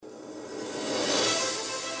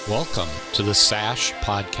Welcome to the SASH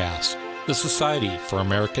Podcast, the Society for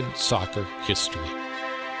American Soccer History.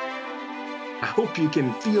 I hope you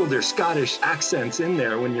can feel their Scottish accents in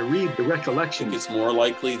there when you read the recollections. It's more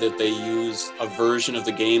likely that they use a version of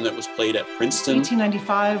the game that was played at Princeton.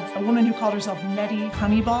 1895, a woman who called herself Nettie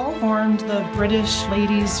Honeyball formed the British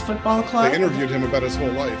Ladies Football Club. They interviewed him about his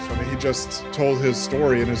whole life. I mean, he just told his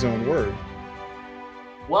story in his own word.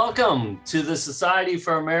 Welcome to the Society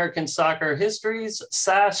for American Soccer History's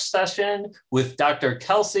SASH session with Dr.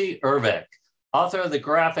 Kelcey Ervick, author of the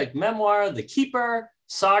graphic memoir, The Keeper,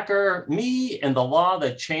 Soccer, Me, and the Law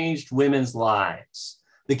That Changed Women's Lives.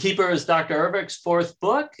 The Keeper is Dr. Ervick's fourth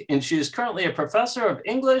book, and she is currently a professor of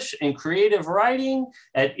English and creative writing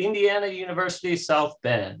at Indiana University South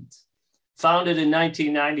Bend. Founded in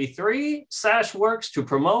 1993, SASH works to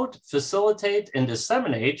promote, facilitate, and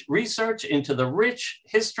disseminate research into the rich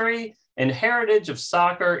history and heritage of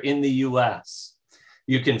soccer in the U.S.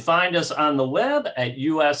 You can find us on the web at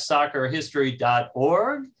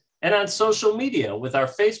ussoccerhistory.org and on social media with our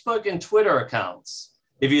Facebook and Twitter accounts.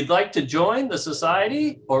 If you'd like to join the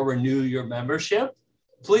society or renew your membership,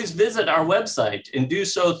 please visit our website and do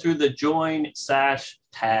so through the Join SASH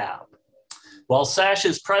tab. While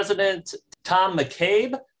SASH's president, Tom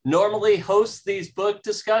McCabe, normally hosts these book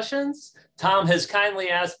discussions, Tom has kindly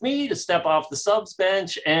asked me to step off the subs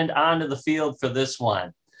bench and onto the field for this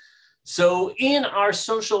one. So in our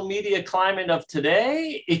social media climate of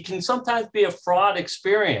today, it can sometimes be a fraught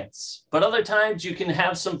experience, but other times you can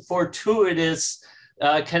have some fortuitous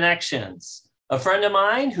connections. A friend of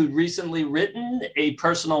mine who'd recently written a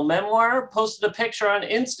personal memoir posted a picture on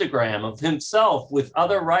Instagram of himself with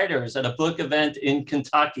other writers at a book event in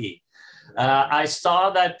Kentucky. I saw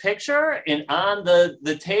that picture, and on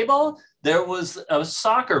the table, there was a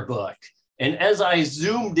soccer book. And as I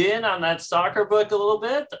zoomed in on that soccer book a little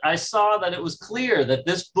bit, I saw that it was clear that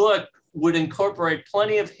this book would incorporate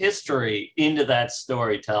plenty of history into that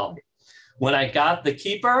storytelling. When I got The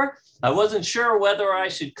Keeper, I wasn't sure whether I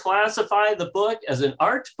should classify the book as an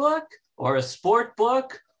art book or a sport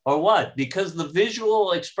book or what, because the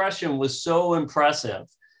visual expression was so impressive.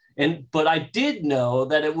 But I did know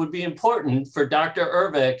that it would be important for Dr.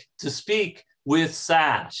 Ervick to speak with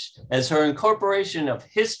SASH, as her incorporation of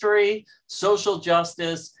history, social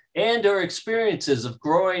justice, and her experiences of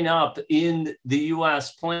growing up in the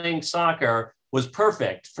US playing soccer was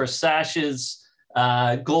perfect for SASH's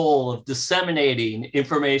goal of disseminating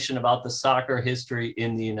information about the soccer history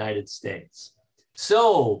in the United States.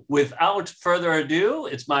 So without further ado,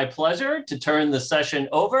 it's my pleasure to turn the session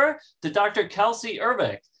over to Dr. Kelcey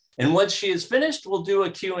Ervick. And once she is finished, we'll do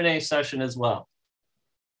a Q&A session as well.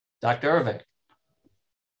 Dr. Ervick.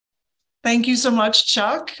 Thank you so much,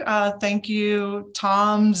 Chuck. Thank you,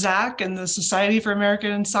 Tom, Zach, and the Society for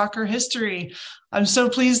American Soccer History. I'm so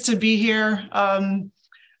pleased to be here.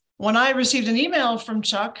 When I received an email from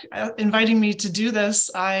Chuck inviting me to do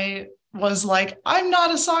this, I was like, I'm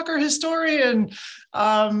not a soccer historian.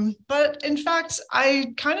 But in fact,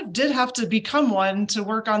 I kind of did have to become one to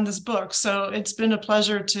work on this book. So it's been a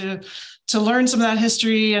pleasure to learn some of that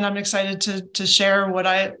history, and I'm excited to share what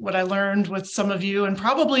I learned with some of you, and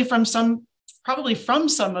probably from some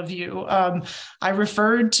of you. I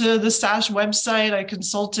referred to the SASH website, I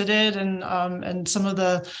consulted it, and some of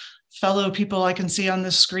the fellow people I can see on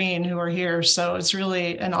the screen who are here. So it's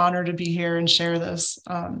really an honor to be here and share this.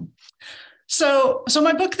 So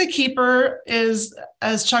my book, The Keeper, is,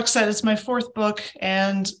 as Chuck said, it's my fourth book,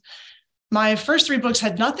 and my first three books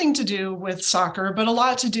had nothing to do with soccer, but a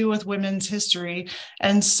lot to do with women's history.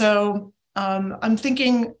 And so I'm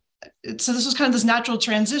thinking, so this was kind of this natural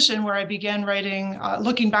transition where I began writing,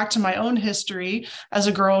 looking back to my own history as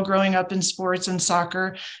a girl growing up in sports and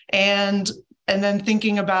soccer, and then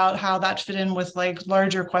thinking about how that fit in with like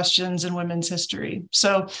larger questions in women's history.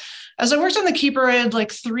 So as I worked on The Keeper, I had like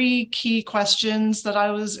three key questions that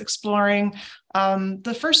I was exploring.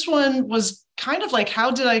 The first one was kind of like,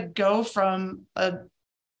 how did I go from a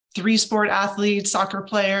three-sport athlete, soccer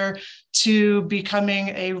player, to becoming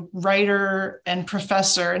a writer and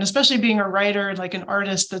professor, and especially being a writer and like an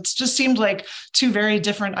artist? That's just seemed like two very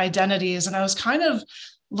different identities. And I was kind of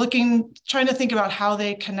trying to think about how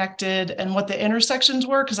they connected and what the intersections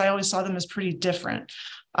were, because I always saw them as pretty different.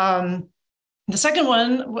 The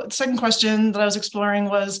second question that I was exploring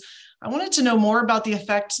was, I wanted to know more about the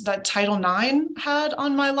effect that Title IX had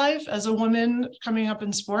on my life as a woman coming up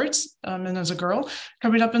in sports, and as a girl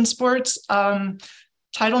coming up in sports.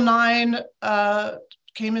 Title IX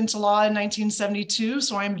came into law in 1972,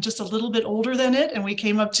 so I'm just a little bit older than it, and we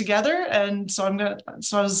came up together. And so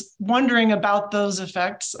I was wondering about those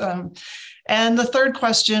effects. And the third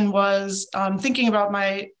question was thinking about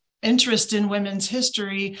my interest in women's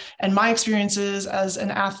history and my experiences as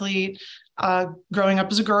an athlete, growing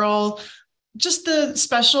up as a girl, just the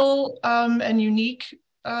special and unique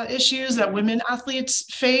issues that women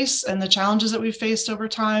athletes face and the challenges that we've faced over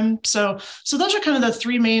time. So those are kind of the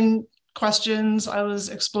three main questions I was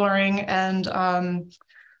exploring, and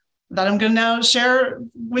that I'm going to now share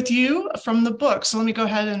with you from the book. So let me go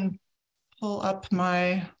ahead and pull up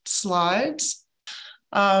my slides.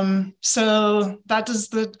 So that is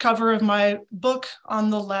the cover of my book on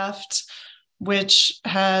the left, which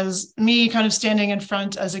has me kind of standing in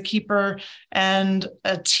front as a keeper and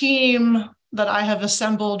a team that I have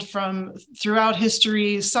assembled from throughout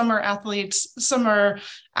history. Some are athletes, some are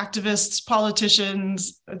activists,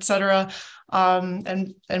 politicians, et cetera.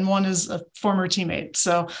 And one is a former teammate.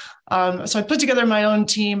 So I put together my own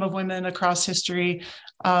team of women across history.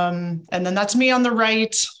 And then that's me on the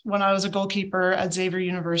right when I was a goalkeeper at Xavier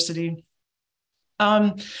University.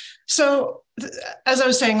 So as I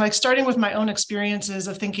was saying, like starting with my own experiences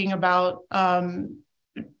of thinking about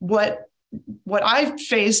what I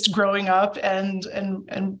faced growing up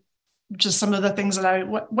and just some of the things that I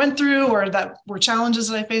went through or that were challenges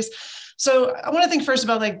that I faced. So I want to think first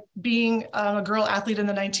about like being a girl athlete in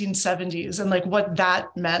the 1970s and like what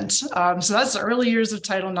that meant. So that's the early years of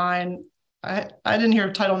Title IX. I didn't hear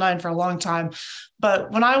of Title IX for a long time,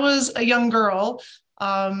 but when I was a young girl,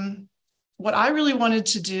 what I really wanted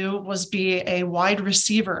to do was be a wide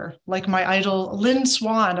receiver, like my idol, Lynn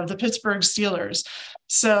Swann of the Pittsburgh Steelers.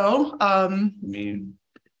 So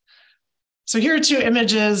here are two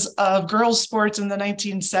images of girls' sports in the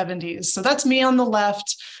 1970s. So that's me on the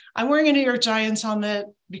left. I'm wearing a New York Giants helmet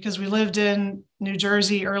because we lived in New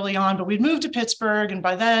Jersey early on, but we'd moved to Pittsburgh. And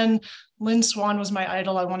by then, Lynn Swann was my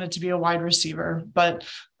idol. I wanted to be a wide receiver. But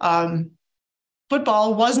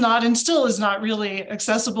football was not and still is not really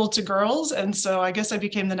accessible to girls. And so I guess I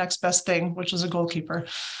became the next best thing, which was a goalkeeper.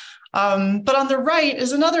 But on the right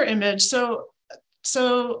is another image.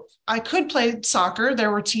 So I could play soccer.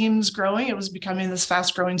 There were teams growing. It was becoming this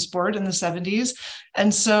fast growing sport in the 70s.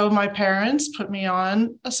 And so my parents put me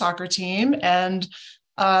on a soccer team,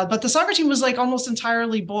 but the soccer team was like almost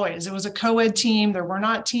entirely boys. It was a co-ed team. There were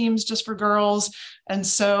not teams just for girls. And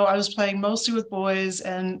so I was playing mostly with boys,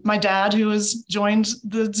 and my dad, who has joined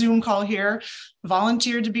the Zoom call here,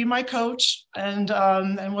 volunteered to be my coach and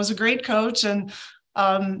was a great coach. And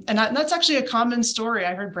that's actually a common story.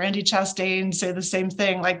 I heard Brandy Chastain say the same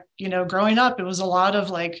thing. Like, growing up, it was a lot of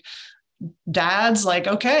like dads like,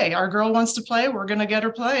 okay, our girl wants to play, we're going to get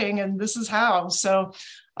her playing, and this is how. So,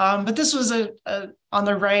 but this was on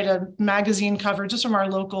the right, a magazine cover just from our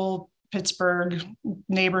local Pittsburgh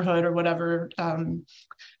neighborhood or whatever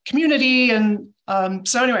community. And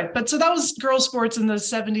so that was girls' sports in the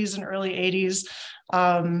 70s and early 80s.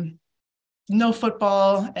 No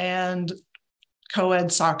football and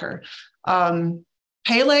co-ed soccer.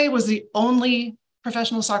 Pele was the only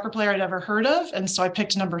professional soccer player I'd ever heard of. And so I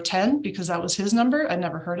picked number 10 because that was his number. I'd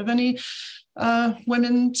never heard of any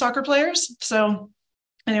women soccer players. So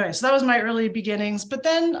that was my early beginnings. But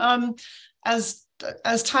then as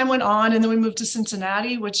time went on, and then we moved to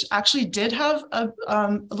Cincinnati, which actually did have a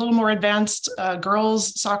little more advanced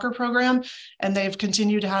girls soccer program, and they've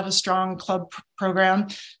continued to have a strong club program.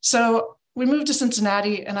 So we moved to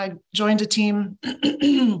Cincinnati, and I joined a team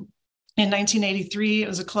in 1983. It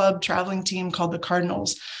was a club traveling team called the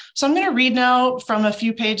Cardinals. So I'm going to read now from a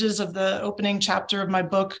few pages of the opening chapter of my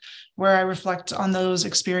book where I reflect on those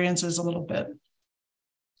experiences a little bit.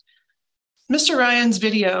 Mr. Ryan's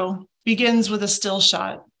video begins with a still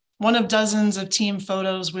shot, one of dozens of team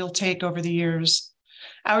photos we'll take over the years.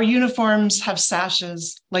 Our uniforms have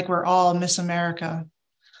sashes like we're all Miss America.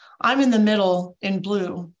 I'm in the middle in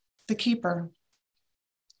blue, the keeper.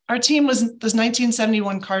 Our team was the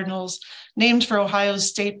 1971 Cardinals, named for Ohio's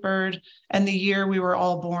state bird and the year we were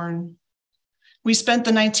all born. We spent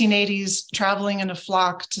the 1980s traveling in a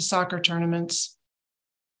flock to soccer tournaments.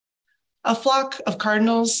 A flock of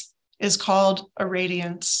Cardinals is called a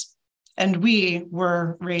radiance, and we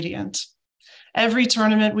were radiant. Every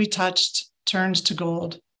tournament we touched turned to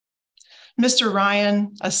gold. Mr.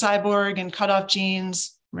 Ryan, a cyborg in cutoff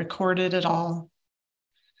jeans, recorded it all.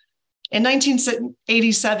 In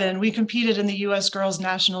 1987, we competed in the U.S. Girls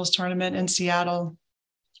Nationals tournament in Seattle.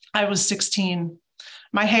 I was 16.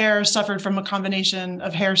 My hair suffered from a combination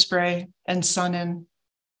of hairspray and sun-in.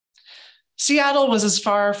 Seattle was as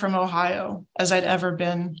far from Ohio as I'd ever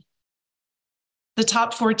been. The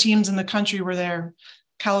top 4 teams in the country were there: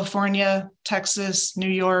 California, Texas, New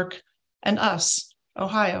York, and us,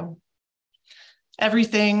 Ohio.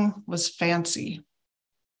 Everything was fancy.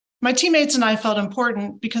 My teammates and I felt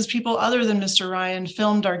important because people other than Mr. Ryan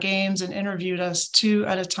filmed our games and interviewed us 2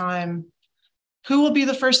 at a time. Who will be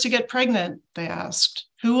the first to get pregnant? They asked.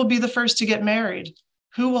 Who will be the first to get married?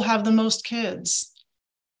 Who will have the most kids?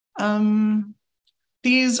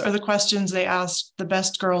 These are the questions they asked the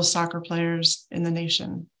best girls soccer players in the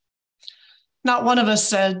nation. Not one of us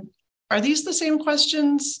said, are these the same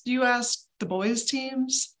questions you asked the boys'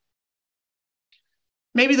 teams?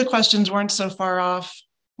 Maybe the questions weren't so far off.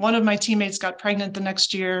 One of my teammates got pregnant the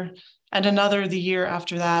next year and another the year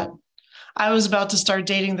after that. I was about to start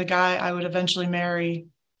dating the guy I would eventually marry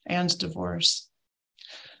and divorce.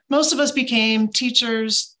 Most of us became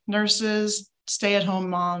teachers, nurses, stay-at-home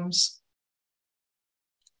moms.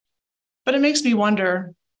 But it makes me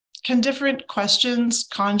wonder, can different questions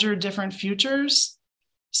conjure different futures?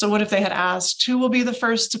 So what if they had asked, who will be the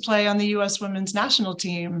first to play on the US women's national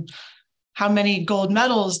team? How many gold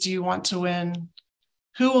medals do you want to win?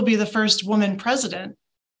 Who will be the first woman president?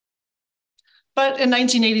 But in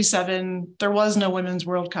 1987, there was no Women's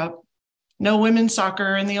World Cup, no women's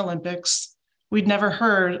soccer in the Olympics. We'd never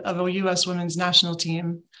heard of a US women's national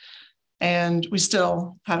team, and we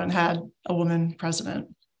still haven't had a woman president.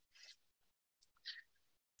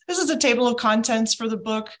 This is a table of contents for the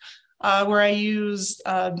book where I use,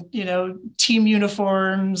 team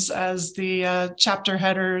uniforms as the chapter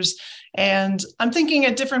headers. And I'm thinking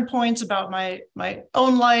at different points about my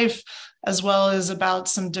own life, as well as about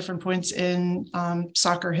some different points in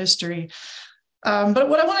soccer history. But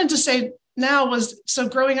what I wanted to say now was, so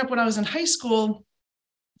growing up when I was in high school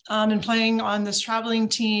and playing on this traveling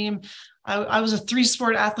team, I was a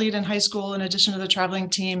 3-sport athlete in high school in addition to the traveling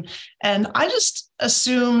team. And I just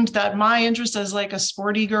assumed that my interest as like a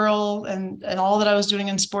sporty girl and all that I was doing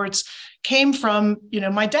in sports came from,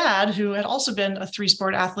 my dad, who had also been a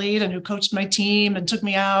 3-sport athlete and who coached my team and took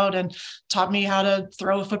me out and taught me how to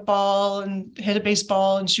throw a football and hit a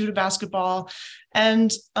baseball and shoot a basketball.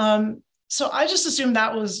 And so I just assumed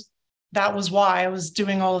that was why I was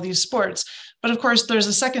doing all of these sports. But of course, there's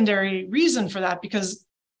a secondary reason for that, because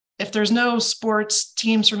if there's no sports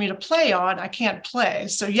teams for me to play on, I can't play.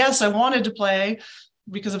 So yes, I wanted to play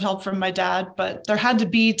because of help from my dad, but there had to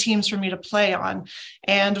be teams for me to play on.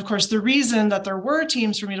 And of course, the reason that there were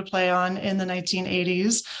teams for me to play on in the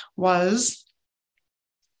 1980s was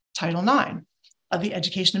Title IX of the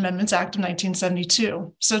Education Amendments Act of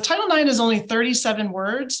 1972. So Title IX is only 37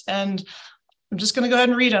 words, and I'm just going to go ahead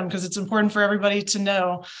and read them because it's important for everybody to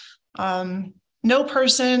know. No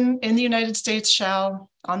person in the United States shall,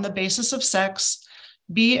 on the basis of sex,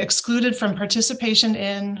 be excluded from participation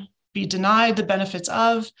in, be denied the benefits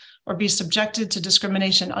of, or be subjected to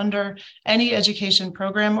discrimination under any education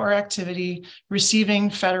program or activity receiving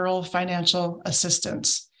federal financial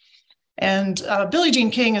assistance. And Billie Jean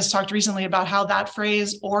King has talked recently about how that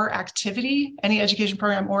phrase, or activity, any education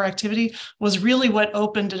program or activity, was really what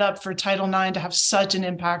opened it up for Title IX to have such an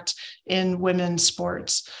impact in women's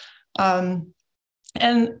sports.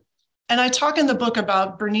 And I talk in the book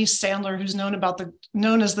about Bernice Sandler, who's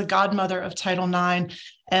known as the godmother of Title IX,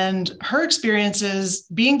 and her experiences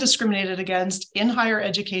being discriminated against in higher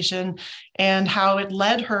education and how it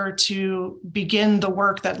led her to begin the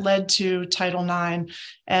work that led to Title IX.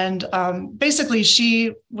 And basically,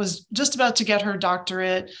 she was just about to get her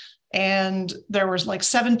doctorate, and there was like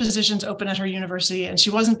 7 positions open at her university, and she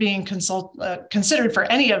wasn't being considered for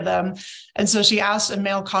any of them. And so she asked a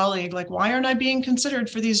male colleague, like, why aren't I being considered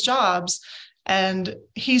for these jobs? And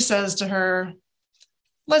he says to her,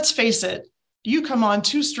 let's face it, you come on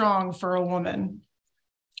too strong for a woman.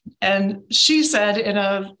 And she said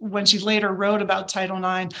when she later wrote about Title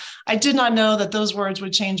IX, I did not know that those words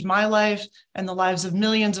would change my life and the lives of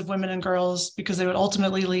millions of women and girls, because they would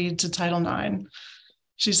ultimately lead to Title IX.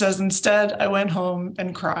 She says, instead, I went home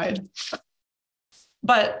and cried.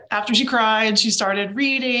 But after she cried, she started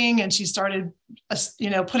reading, and she started,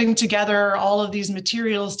 putting together all of these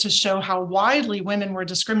materials to show how widely women were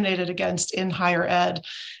discriminated against in higher ed.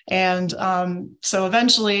 And so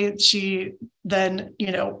eventually she then,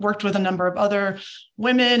 worked with a number of other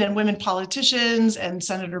women and women politicians and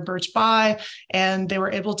Senator Birch Bayh, and they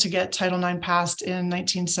were able to get Title IX passed in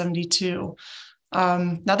 1972.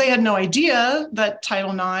 Now, they had no idea that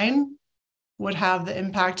Title IX would have the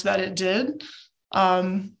impact that it did.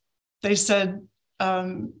 They said,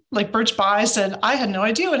 like Birch Bayh said, I had no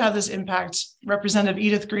idea it would have this impact. Representative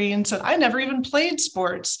Edith Green said, I never even played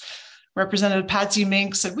sports. Representative Patsy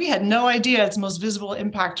Mink said, we had no idea its most visible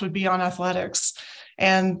impact would be on athletics.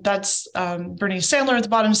 And that's Bernice Sandler at the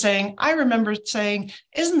bottom saying, I remember saying,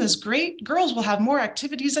 isn't this great? Girls will have more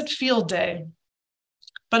activities at field day.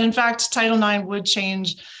 But in fact, Title IX would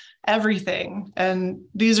change everything. And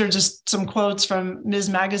these are just some quotes from Ms.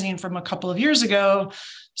 Magazine from a couple of years ago,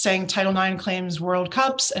 saying Title IX claims World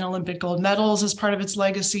Cups and Olympic gold medals as part of its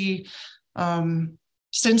legacy.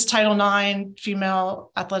 Since Title IX,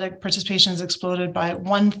 female athletic participation has exploded by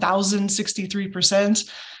 1,063%.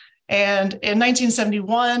 And in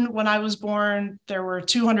 1971, when I was born, there were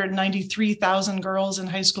 293,000 girls in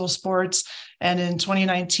high school sports. And in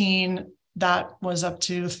 2019, that was up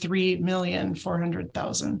to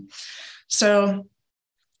 3,400,000. So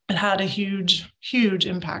it had a huge, huge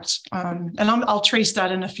impact. And I'll trace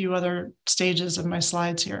that in a few other stages of my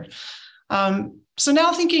slides here. So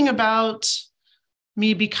now thinking about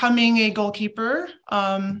me becoming a goalkeeper.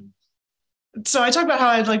 So I talked about how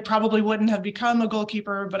I probably wouldn't have become a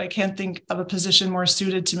goalkeeper, but I can't think of a position more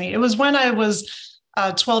suited to me. It was when I was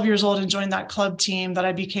 12 years old and joined that club team that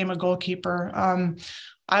I became a goalkeeper.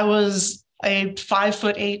 I was a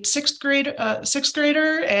 5'8" sixth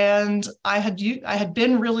grader, and I had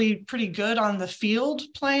been really pretty good on the field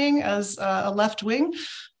playing as a left wing,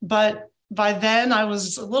 but by then I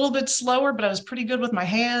was a little bit slower, but I was pretty good with my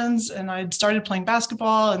hands, and I'd started playing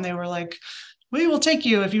basketball, and they were like, "We will take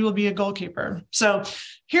you if you will be a goalkeeper." So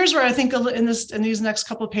here's where I think in these next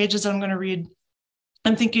couple of pages I'm going to read,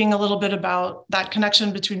 I'm thinking a little bit about that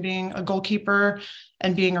connection between being a goalkeeper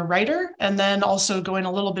and being a writer, and then also going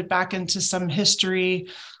a little bit back into a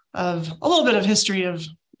little bit of history of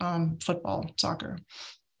football, soccer.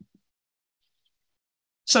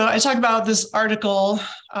 So I talk about this article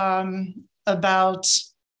about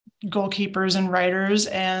goalkeepers and writers,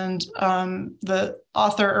 and the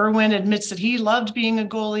author Irwin admits that he loved being a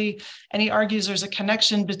goalie, and he argues there's a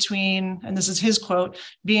connection between, and this is his quote,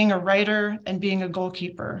 being a writer and being a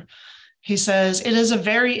goalkeeper. He says, "It is a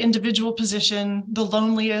very individual position, the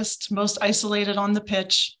loneliest, most isolated on the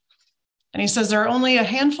pitch." And he says there are only a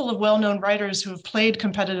handful of well-known writers who have played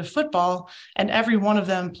competitive football, and every one of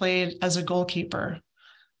them played as a goalkeeper.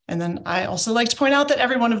 And then I also like to point out that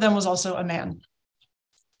every one of them was also a man.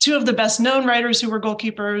 Two of the best known writers who were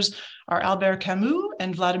goalkeepers are Albert Camus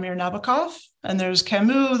and Vladimir Nabokov. And there's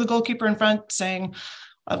Camus, the goalkeeper in front, saying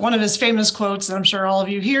one of his famous quotes that I'm sure all of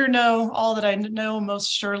you here know: "All that I know most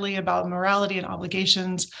surely about morality and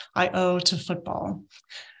obligations I owe to football."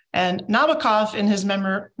 And Nabokov, in his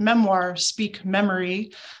memoir, Speak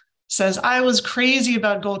Memory, says, "I was crazy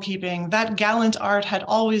about goalkeeping. That gallant art had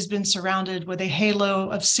always been surrounded with a halo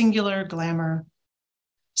of singular glamour."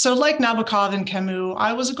 So like Nabokov and Camus,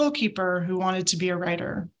 I was a goalkeeper who wanted to be a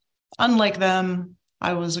writer. Unlike them,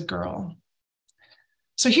 I was a girl.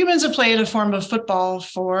 So humans have played a form of football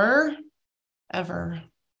forever.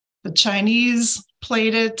 The Chinese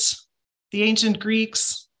played it, the ancient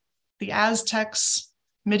Greeks, the Aztecs,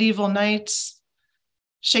 medieval knights.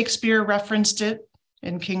 Shakespeare referenced it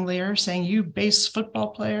in King Lear, saying, "You base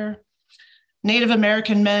football player." Native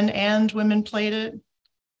American men and women played it.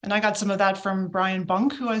 And I got some of that from Brian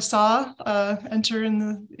Bunk, who I saw enter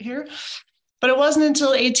here. But it wasn't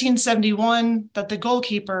until 1871 that the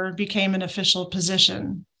goalkeeper became an official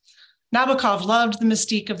position. Nabokov loved the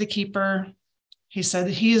mystique of the keeper. He said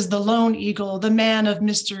that he is the lone eagle, the man of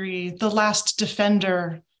mystery, the last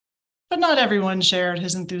defender. But not everyone shared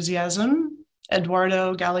his enthusiasm.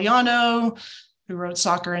 Eduardo Galeano, who wrote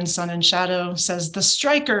Soccer in Sun and Shadow, says the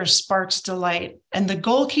striker sparks delight, and the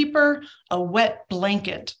goalkeeper, a wet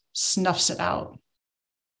blanket, snuffs it out.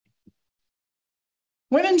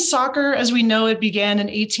 Women's soccer, as we know it, began in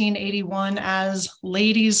 1881 as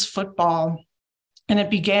ladies' football, and it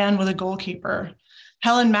began with a goalkeeper.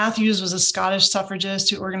 Helen Matthews was a Scottish suffragist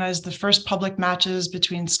who organized the first public matches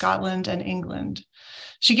between Scotland and England.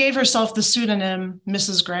 She gave herself the pseudonym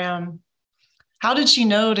Mrs. Graham. How did she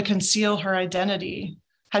know to conceal her identity?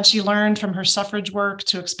 Had she learned from her suffrage work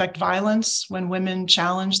to expect violence when women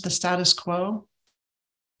challenged the status quo?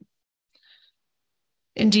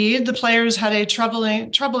 Indeed, the players had a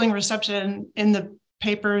troubling reception in the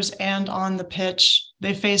papers and on the pitch.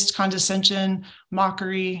 They faced condescension,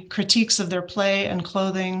 mockery, critiques of their play and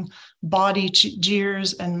clothing, body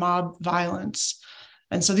jeers, and mob violence.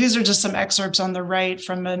 And so these are just some excerpts on the right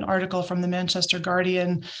from an article from the Manchester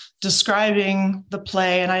Guardian describing the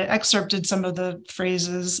play. And I excerpted some of the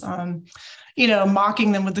phrases,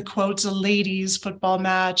 mocking them with the quotes, "A ladies' football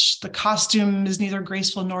match. The costume is neither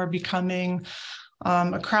graceful nor becoming.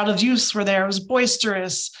 A crowd of youths were there. It was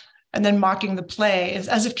boisterous." And then mocking the play,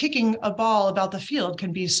 as if kicking a ball about the field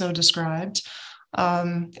can be so described.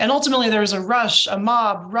 And ultimately, there was a rush, a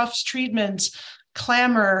mob, rough treatment,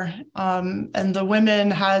 clamor, and the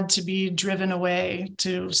women had to be driven away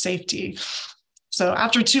to safety. So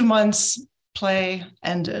after 2 months, play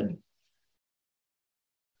ended.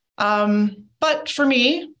 But for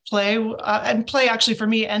me, play actually for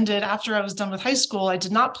me ended after I was done with high school. I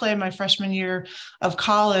did not play my freshman year of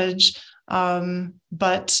college.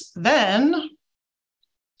 But then,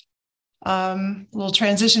 little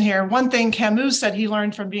transition here. One thing Camus said he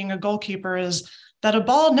learned from being a goalkeeper is that a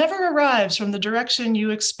ball never arrives from the direction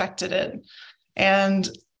you expected it. And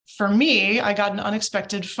for me, I got an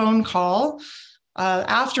unexpected phone call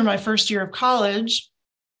after my first year of college.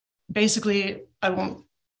 Basically, I won't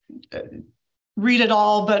read it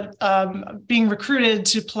all, but being recruited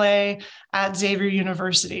to play at Xavier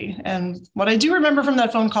University. And what I do remember from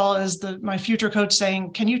that phone call is my future coach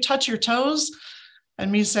saying, "Can you touch your toes?"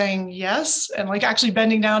 And me saying yes, and like actually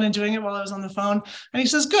bending down and doing it while I was on the phone. And he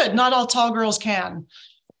says, "Good, not all tall girls can.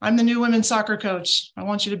 I'm the new women's soccer coach. I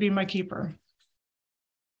want you to be my keeper."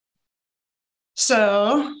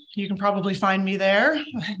 So you can probably find me there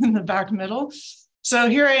in the back middle. So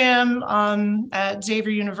here I am at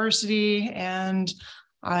Xavier University, and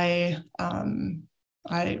I am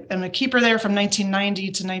a keeper there from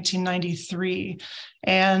 1990 to 1993.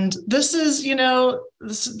 And this is,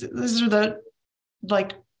 these are the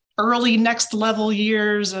like early next level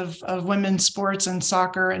years of women's sports and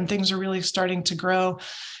soccer, and things are really starting to grow.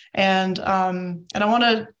 And I want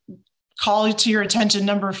to call to your attention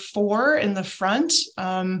number 4 in the front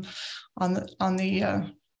on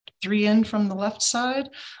the 3 in from the left side.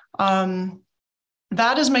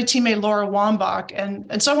 That is my teammate Laura Wambach,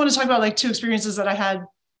 and so I want to talk about like 2 experiences that I had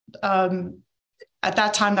at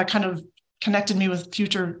that time that kind of connected me with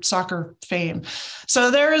future soccer fame.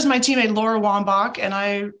 So there is my teammate Laura Wambach, and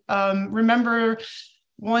I remember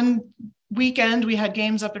one weekend we had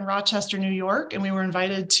games up in Rochester, New York, and we were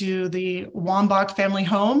invited to the Wambach family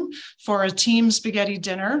home for a team spaghetti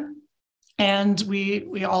dinner. And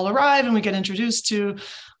we all arrive and we get introduced to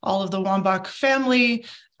all of the Wambach family,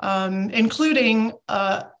 including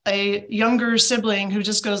a younger sibling who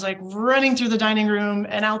just goes like running through the dining room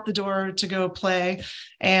and out the door to go play.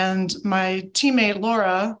 And my teammate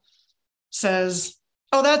Laura says,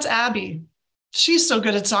 "Oh, that's Abby. She's so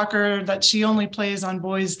good at soccer that she only plays on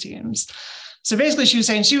boys' teams." So basically she was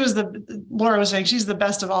saying Laura was saying she's the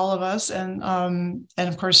best of all of us. And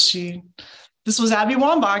of course this was Abby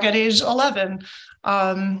Wambach at age 11.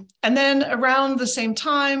 And then around the same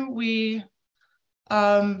time, we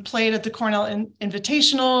played at the Cornell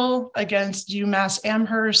Invitational against UMass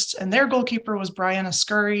Amherst, and their goalkeeper was Brianna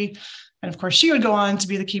Scurry. And of course, she would go on to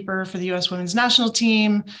be the keeper for the U.S. women's national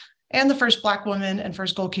team and the first Black woman and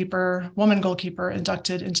first woman goalkeeper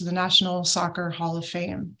inducted into the National Soccer Hall of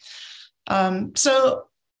Fame. So,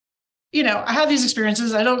 I have these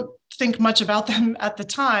experiences. I don't think much about them at the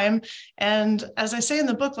time. And as I say in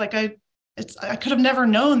the book, like I could have never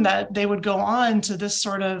known that they would go on to this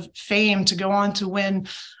sort of fame, to go on to win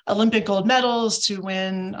Olympic gold medals, to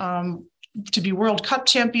win, to be World Cup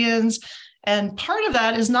champions. And part of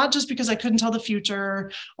that is not just because I couldn't tell the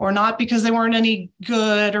future, or not because they weren't any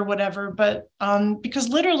good or whatever, but because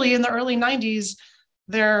literally in the early 90s,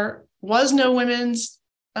 there was no women's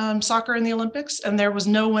soccer in the Olympics, and there was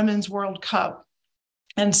no women's World Cup.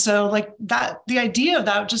 And so like that, the idea of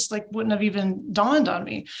that just like wouldn't have even dawned on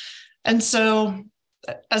me. And so,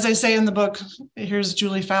 as I say in the book, here's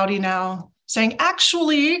Julie Foudy now saying,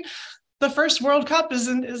 actually, the first World Cup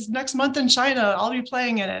is next month in China. I'll be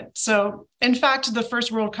playing in it. So in fact, the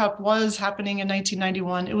first World Cup was happening in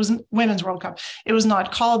 1991. It was Women's World Cup. It was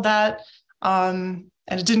not called that.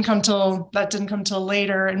 And it didn't come till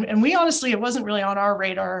later. And we honestly, it wasn't really on our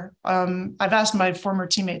radar. I've asked my former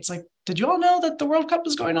teammates, like, did you all know that the World Cup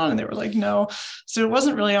was going on? And they were like, no. So it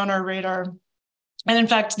wasn't really on our radar. And in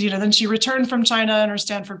fact, then she returned from China, and her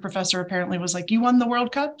Stanford professor apparently was like, "You won the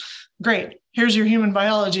World Cup? Great. Here's your human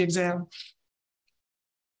biology exam."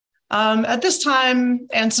 At this time,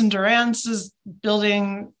 Anson Durrance is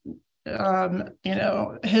building,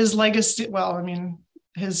 his legacy.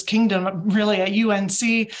 His kingdom really at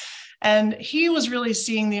UNC. And he was really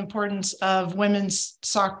seeing the importance of women's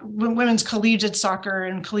collegiate soccer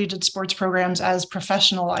and collegiate sports programs as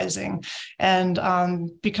professionalizing. And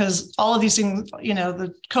because all of these things,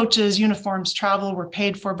 the coaches, uniforms, travel were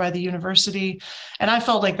paid for by the university. And I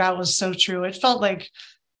felt like that was so true. It felt like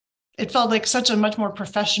such a much more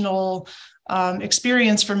professional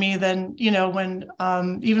experience for me than, when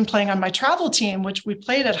even playing on my travel team, which we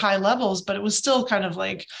played at high levels, but it was still kind of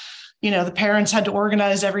like, the parents had to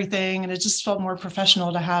organize everything, and it just felt more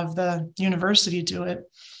professional to have the university do it.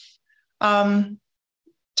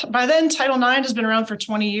 By then, Title IX has been around for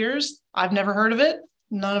 20 years. I've never heard of it.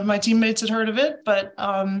 None of my teammates had heard of it, but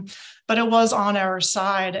it was on our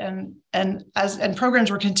side, and programs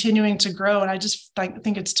were continuing to grow. And I just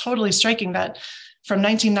think it's totally striking that from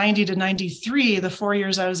 1990 to 93, the 4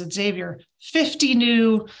 years I was at Xavier, 50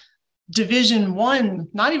 new Division I,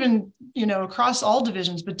 not even, across all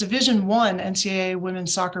divisions, but Division I NCAA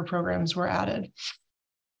women's soccer programs were added.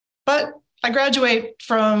 But I graduate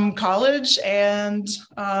from college and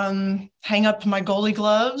hang up my goalie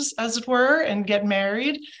gloves, as it were, and get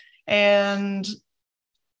married. And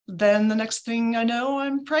then the next thing I know,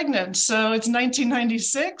 I'm pregnant. So it's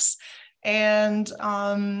 1996. And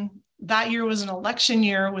that year was an election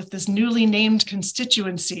year with this newly named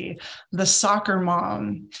constituency, the soccer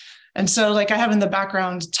mom. And so, I have in the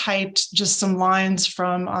background typed just some lines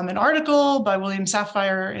from an article by William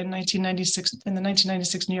Safire in 1996 in the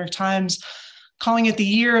 1996 New York Times, calling it the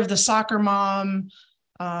year of the soccer mom.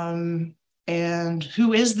 And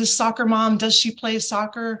who is this soccer mom? Does she play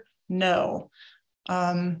soccer? No.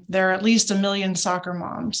 There are at least 1 million soccer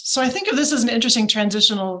moms. So I think of this as an interesting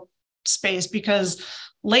transitional space, because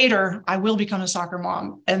later I will become a soccer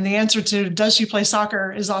mom. And the answer to does she play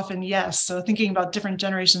soccer is often yes. So thinking about different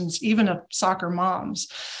generations, even of soccer moms.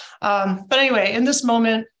 But anyway, in this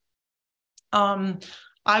moment,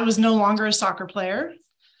 I was no longer a soccer player,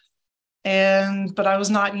 but I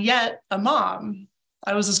was not yet a mom.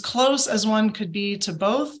 I was as close as one could be to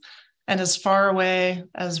both and as far away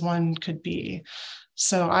as one could be.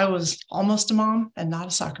 So I was almost a mom and not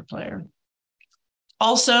a soccer player.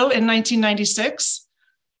 Also in 1996,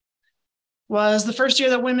 was the first year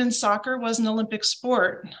that women's soccer was an Olympic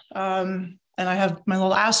sport. And I have my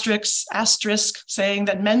little asterisk saying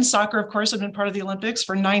that men's soccer, of course, had been part of the Olympics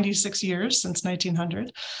for 96 years, since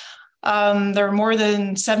 1900. There were more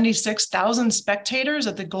than 76,000 spectators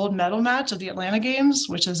at the gold medal match of the Atlanta Games,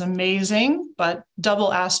 which is amazing, but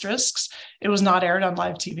double asterisks. It was not aired on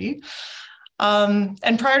live TV.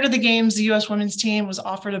 And prior to the games, the U.S. women's team was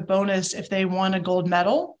offered a bonus if they won a gold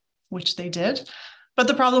medal, which they did. But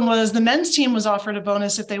the problem was the men's team was offered a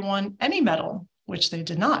bonus if they won any medal, which they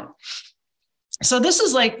did not. So this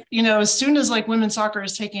is as soon as women's soccer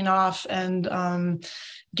is taking off and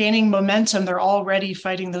gaining momentum, they're already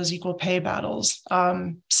fighting those equal pay battles.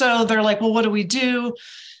 So they're like, well, what do we do?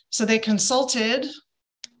 So they consulted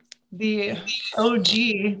the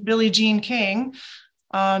OG, Billie Jean King,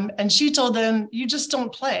 and she told them, you just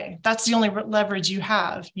don't play. That's the only leverage you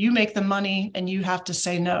have. You make the money and you have to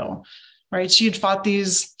say no. Right? She had fought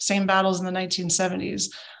these same battles in the 1970s.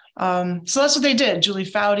 So that's what they did. Julie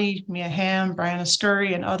Foudy, Mia Hamm, Brianna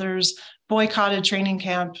Scurry, and others boycotted training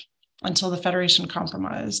camp until the Federation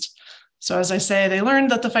compromised. So as I say, they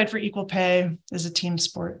learned that the fight for equal pay is a team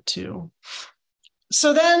sport too.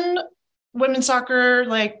 So then women's soccer,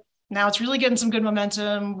 now it's really getting some good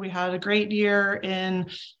momentum. We had a great year in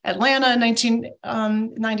Atlanta in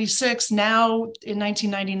 1996. Now in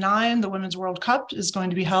 1999, the Women's World Cup is going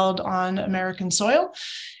to be held on American soil.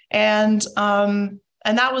 And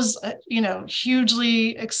that was,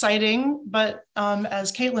 hugely exciting. But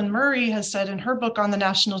as Caitlin Murray has said in her book on the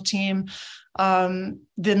national team, the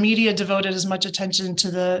media devoted as much attention to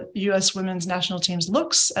the U.S. women's national team's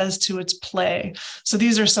looks as to its play. So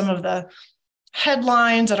these are some of the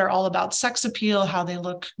headlines that are all about sex appeal, how they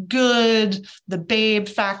look good, the babe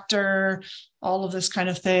factor, all of this kind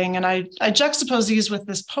of thing. And I juxtapose these with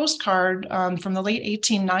this postcard from the late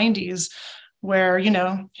 1890s, where,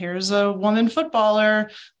 here's a woman footballer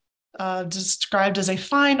described as a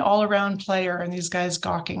fine all-around player, and these guys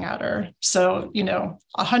gawking at her. So,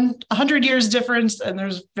 100 years difference, and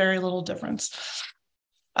there's very little difference.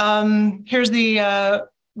 Here's the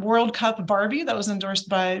World Cup Barbie that was endorsed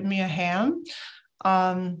by Mia Hamm,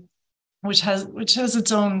 which has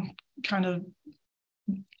its own kind of,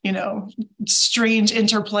 strange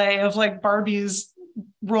interplay of Barbie's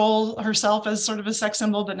role herself as sort of a sex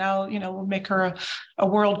symbol, but now, we'll make her a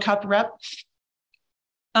World Cup rep.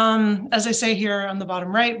 As I say here on the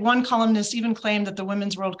bottom right, one columnist even claimed that the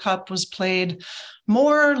Women's World Cup was played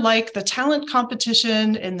more like the talent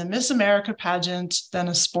competition in the Miss America pageant than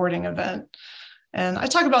a sporting event. And I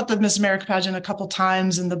talk about the Miss America pageant a couple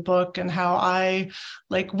times in the book, and how I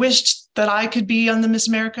wished that I could be on the Miss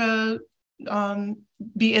America,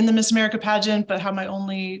 be in the Miss America pageant, but how my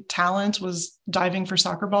only talent was diving for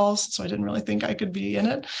soccer balls. So I didn't really think I could be in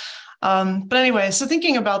it. But anyway, so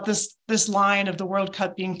thinking about this line of the World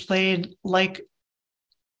Cup being played like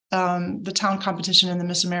the talent competition in the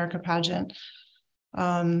Miss America pageant,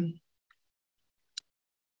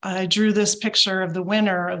 I drew this picture of the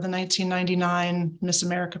winner of the 1999 Miss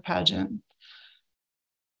America pageant.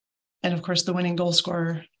 And of course, the winning goal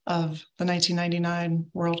scorer of the 1999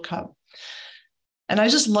 World Cup. And I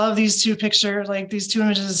just love these two pictures, like these two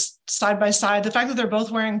images side by side. The fact that they're both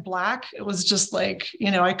wearing black, it was just like,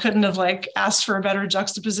 I couldn't have like asked for a better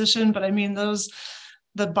juxtaposition. But I mean,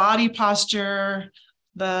 the body posture,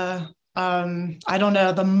 the I don't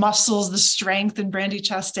know, the muscles, the strength in Brandy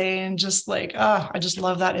Chastain, just like, I just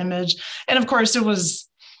love that image. And of course it was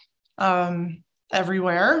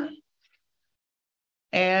everywhere.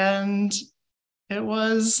 And it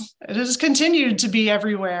has continued to be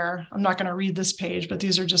everywhere. I'm not going to read this page, but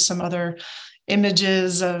these are just some other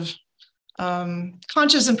images of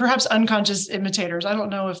conscious and perhaps unconscious imitators. I don't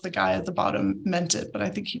know if the guy at the bottom meant it, but I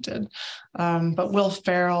think he did. But Will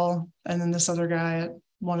Ferrell and then this other guy at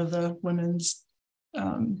one of the women's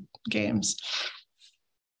games.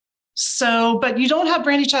 So, but you don't have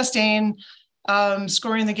Brandy Chastain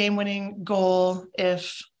scoring the game-winning goal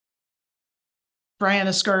if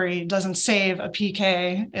Brianna Scurry doesn't save a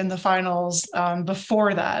PK in the finals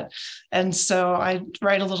before that. And so I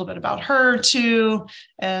write a little bit about her too,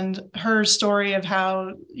 and her story of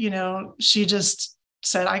how, she just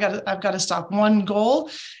said, I've got to stop one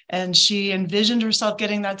goal. And she envisioned herself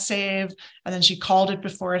getting that save. And then she called it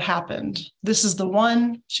before it happened. This is the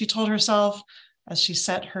one, she told herself as she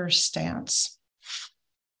set her stance.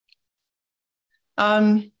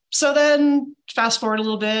 So then fast forward a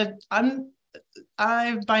little bit,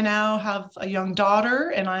 I by now have a young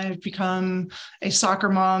daughter, and I've become a soccer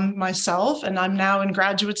mom myself, and I'm now in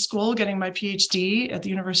graduate school getting my PhD at the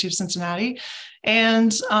University of Cincinnati.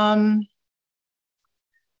 And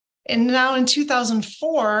now in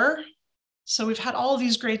 2004, so we've had all of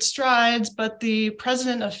these great strides, but the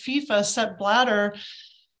president of FIFA, Sepp Blatter,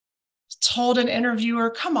 told an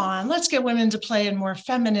interviewer, come on, let's get women to play in more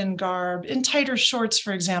feminine garb, in tighter shorts,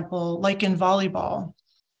 for example, like in volleyball.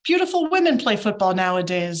 Beautiful women play football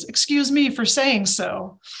nowadays. Excuse me for saying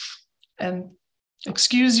so. And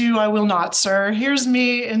excuse you, I will not, sir. Here's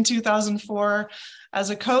me in 2004 as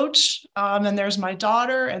a coach, and there's my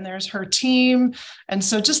daughter, and there's her team. And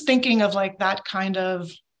so just thinking of like that kind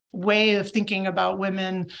of way of thinking about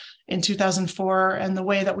women in 2004 and the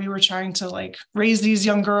way that we were trying to like raise these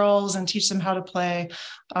young girls and teach them how to play,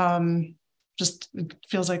 just it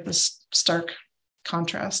feels like this stark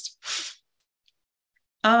contrast.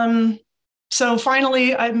 So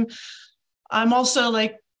finally, I'm also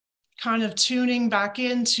like kind of tuning back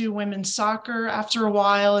into women's soccer after a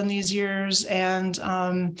while in these years. And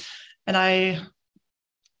I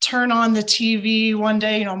turn on the TV one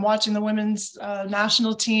day, I'm watching the women's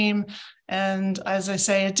national team. And as I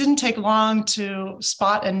say, it didn't take long to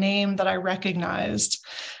spot a name that I recognized.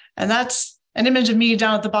 And that's an image of me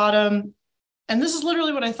down at the bottom. And this is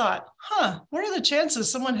literally what I thought, what are the chances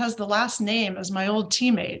someone has the last name as my old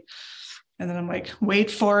teammate? And then I'm like, wait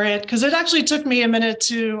for it. Because it actually took me a minute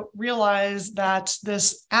to realize that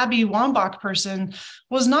this Abby Wambach person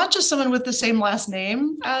was not just someone with the same last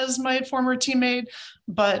name as my former teammate,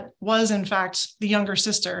 but was in fact the younger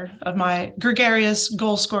sister of my gregarious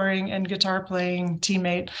goal scoring and guitar playing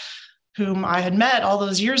teammate whom I had met all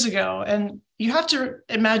those years ago. And you have to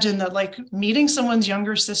imagine that like meeting someone's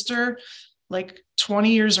younger sister like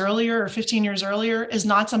 20 years earlier or 15 years earlier is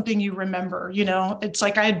not something you remember. It's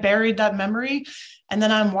like I had buried that memory, and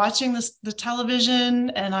then I'm watching the television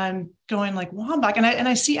and I'm going like Wambach, and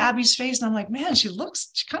I see Abby's face and I'm like, man, she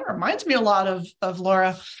kind of reminds me a lot of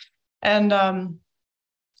Laura. And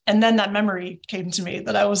then that memory came to me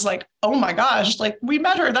that I was like, oh my gosh, like we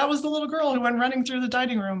met her. That was the little girl who went running through the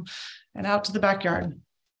dining room and out to the backyard.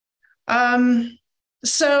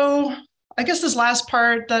 So I guess this last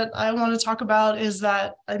part that I want to talk about is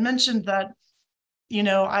that I mentioned that,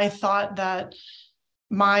 I thought that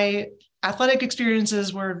my athletic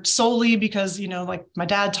experiences were solely because, like my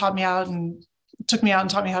dad took me out and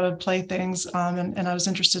taught me how to play things. And I was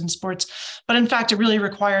interested in sports. But in fact, it really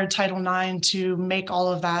required Title IX to make all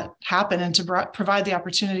of that happen and to provide the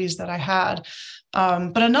opportunities that I had.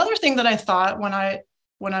 But another thing that I thought when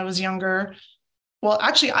I was younger, well,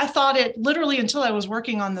 actually, I thought it literally until I was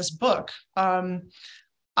working on this book.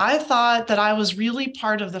 I thought that I was really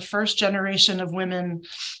part of the first generation of women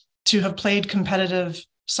to have played competitive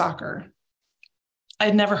soccer. I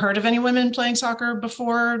had never heard of any women playing soccer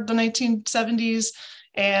before the 1970s,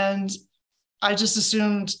 and I just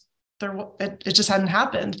assumed it just hadn't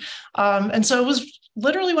happened. And so it was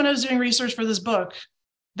literally when I was doing research for this book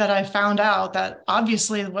that I found out that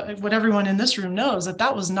obviously what everyone in this room knows,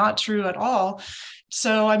 that was not true at all.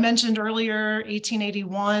 So I mentioned earlier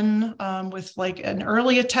 1881 with like an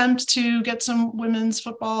early attempt to get some women's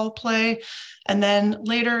football play. And then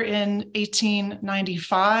later in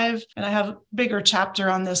 1895, and I have a bigger chapter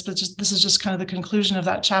on this, but this is just kind of the conclusion of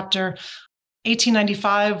that chapter.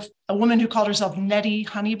 1895, a woman who called herself Nettie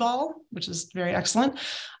Honeyball, which is very excellent,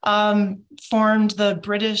 formed the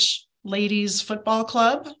British Ladies Football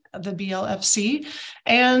Club, the BLFC,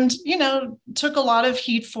 and, took a lot of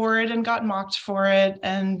heat for it and got mocked for it.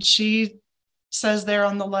 And she says there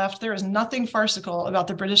on the left, there is nothing farcical about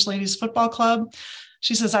the British Ladies Football Club.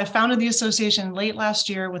 She says, I founded the association late last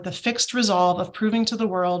year with the fixed resolve of proving to the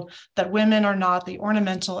world that women are not the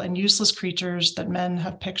ornamental and useless creatures that men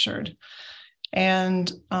have pictured. And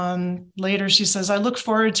later she says, I look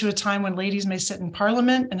forward to a time when ladies may sit in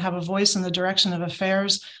Parliament and have a voice in the direction of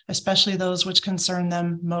affairs, especially those which concern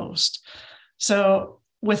them most. So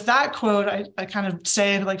with that quote, I kind of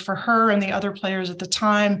say, like, for her and the other players at the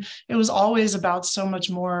time, it was always about so much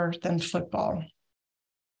more than football.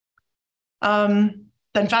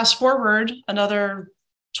 Then fast forward another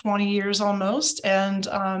 20 years almost, and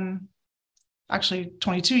actually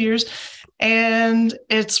 22 years, and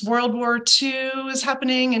it's World War II is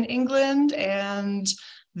happening in England, and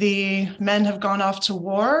the men have gone off to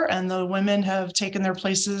war, and the women have taken their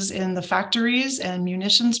places in the factories and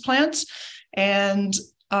munitions plants. And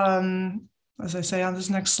as I say on this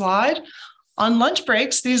next slide, on lunch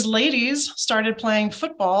breaks, these ladies started playing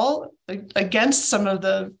football against some of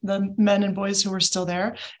the men and boys who were still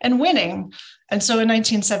there and winning. And so in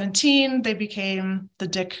 1917, they became the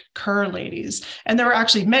Dick Kerr ladies. And there were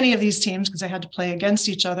actually many of these teams because they had to play against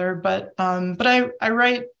each other. But I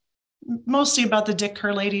write mostly about the Dick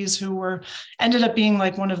Kerr ladies, who ended up being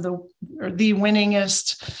like one of the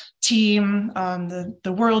winningest team,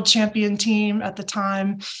 the world champion team at the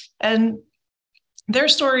time. And their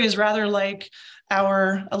story is rather like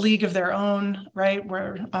A League of Their Own, right?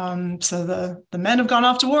 Where so the men have gone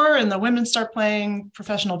off to war and the women start playing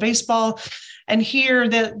professional baseball. And here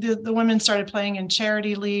the women started playing in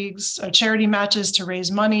charity leagues, charity matches to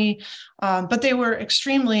raise money. But they were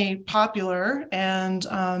extremely popular. And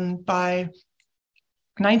by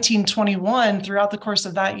 1921, throughout the course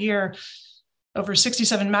of that year, over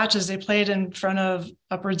 67 matches, they played in front of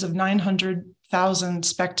upwards of 900,000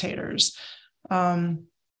 spectators.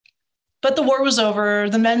 But the war was over,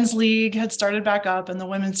 the men's league had started back up, and the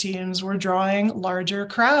women's teams were drawing larger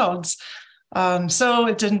crowds. So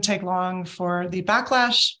it didn't take long for the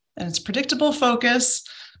backlash and its predictable focus.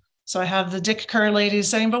 So I have the Dick Kerr ladies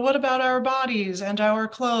saying, but what about our bodies and our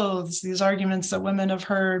clothes? These arguments that women have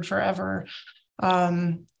heard forever.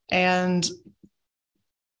 And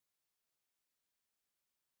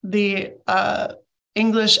the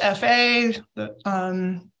English FA,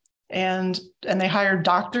 and they hired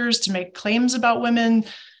doctors to make claims about women,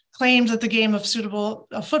 claimed that the game of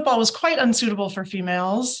football was quite unsuitable for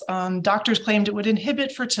females. Doctors claimed it would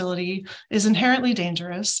inhibit fertility, is inherently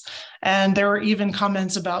dangerous, and there were even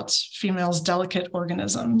comments about females' delicate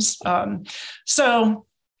organisms. So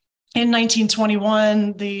in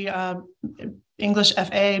 1921, the English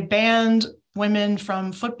FA banned women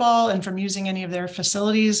from football and from using any of their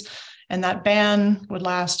facilities, and that ban would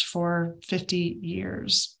last for 50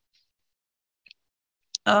 years.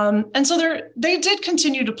 And so they did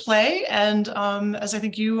continue to play. And as I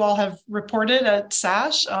think you all have reported at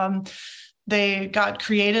SASH, they got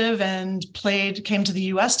creative and came to the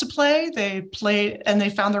US to play. They played, and they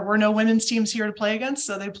found there were no women's teams here to play against.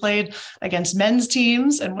 So they played against men's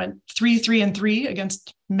teams and went 3-3-3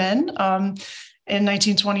 against men in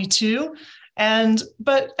 1922. And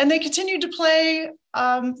they continued to play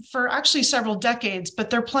for actually several decades, but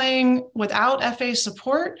they're playing without FA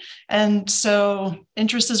support. And so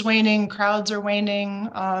interest is waning, crowds are waning,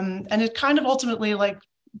 and it kind of ultimately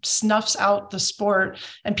snuffs out the sport,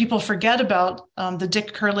 and people forget about the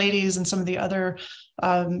Dick Kerr ladies and some of the other,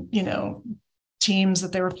 teams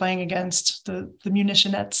that they were playing against, the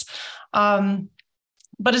munitionettes.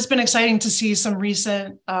 But it's been exciting to see some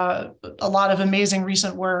a lot of amazing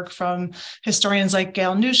recent work from historians like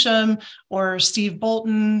Gail Newsham or Steve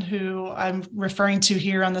Bolton, who I'm referring to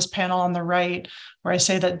here on this panel on the right, where I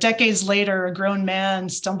say that decades later, a grown man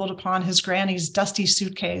stumbled upon his granny's dusty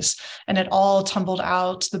suitcase, and it all tumbled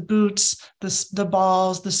out: the boots, the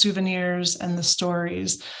balls, the souvenirs, and the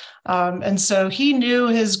stories. And so he knew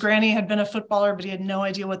his granny had been a footballer, but he had no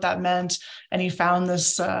idea what that meant. And he found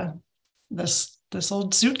this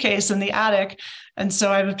old suitcase in the attic. And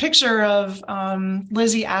so I have a picture of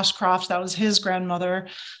Lizzie Ashcroft, that was his grandmother,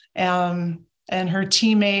 and her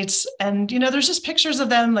teammates. And, there's just pictures of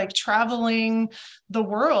them traveling the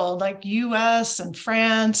world, US and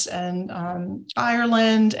France and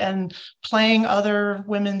Ireland, and playing other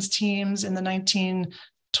women's teams in the 1920s,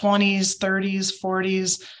 30s,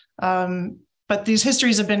 40s. But these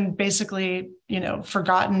histories have been basically,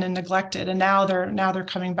 forgotten and neglected, and now they're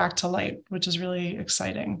coming back to light, which is really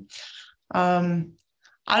exciting.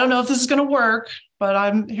 I I don't know if this is going to work,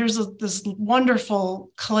 but here's this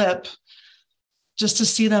wonderful clip just to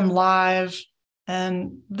see them live.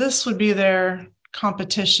 And this would be their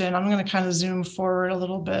competition. I'm going to kind of zoom forward a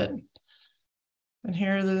little bit. And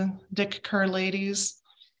here are the Dick Kerr ladies.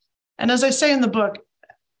 And as I say in the book,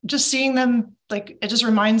 just seeing them, like, it just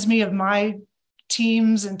reminds me of my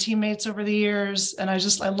teams and teammates over the years. And I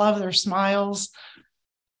love their smiles.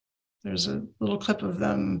 There's a little clip of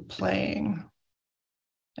them playing.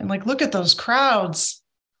 And like, look at those crowds.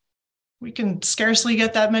 We can scarcely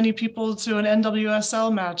get that many people to an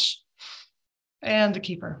NWSL match, and a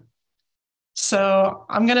keeper. So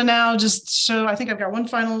I'm going to now just show, I think I've got one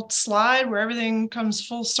final slide where everything comes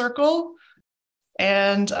full circle.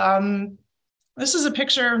 And this is a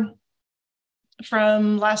picture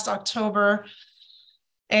from last October.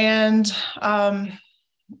 And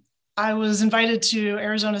I was invited to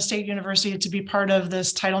Arizona State University to be part of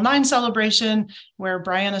this Title IX celebration, where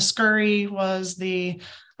Brianna Scurry was the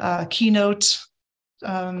keynote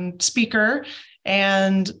speaker.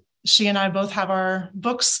 And she and I both have our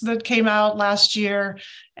books that came out last year.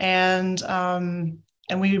 And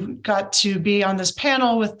we got to be on this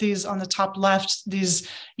panel with these, on the top left, these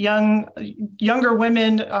younger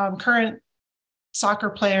women, current soccer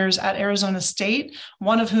players at Arizona State,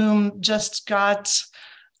 one of whom just got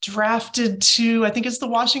drafted to, I think it's the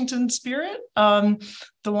Washington Spirit, the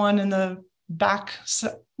one in the back,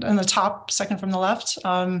 in the top, second from the left.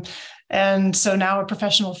 And so now a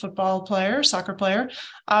professional football player, soccer player.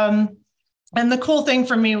 And the cool thing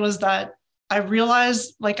for me was that I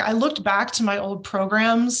realized, like, I looked back to my old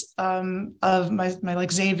programs of my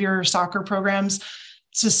like Xavier soccer programs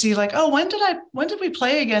to see, like, oh, when did we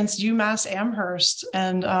play against UMass Amherst?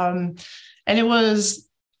 And it was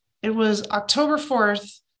October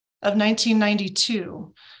 4th of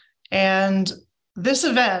 1992. And this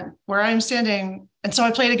event where I'm standing, and so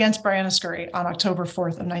I played against Brianna Scurry on October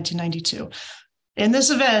 4th of 1992. In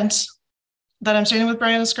this event that I'm standing with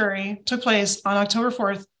Brianna Scurry took place on October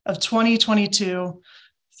 4th of 2022.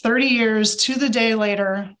 30 years to the day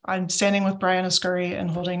later, I'm standing with Brianna Scurry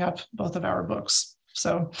and holding up both of our books.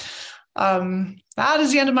 So that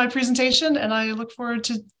is the end of my presentation, and I look forward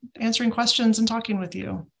to answering questions and talking with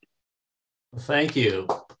you. Thank you,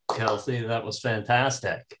 Kelcey. That was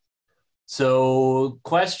fantastic. So,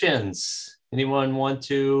 questions? Anyone want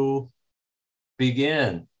to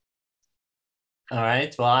begin? All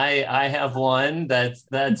right. Well, I have one that's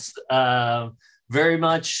very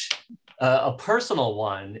much a personal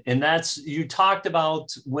one, and that's, you talked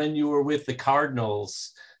about when you were with the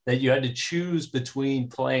Cardinals that you had to choose between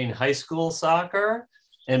playing high school soccer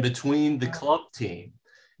and between the club team,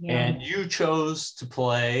 and you chose to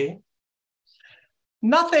play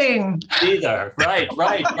nothing. Either. Right.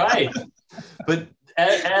 But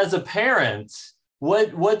as a parent,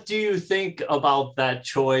 what do you think about that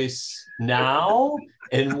choice now?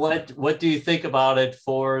 And what do you think about it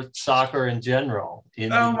for soccer in general?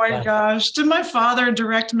 Oh my gosh. Did my father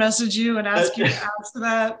direct message you and ask you to ask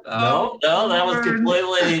that? No, that was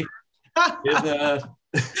completely in the...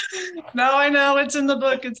 No, I know, it's in the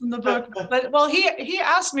book. It's in the book. But well, he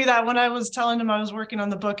asked me that when I was telling him I was working on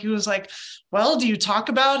the book. He was like, well, do you talk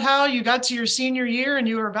about how you got to your senior year and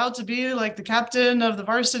you were about to be like the captain of the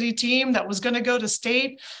varsity team that was going to go to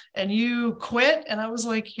state and you quit? And I was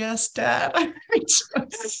like, yes, Dad.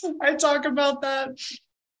 I talk about that.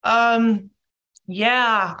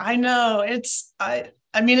 Yeah, I know. I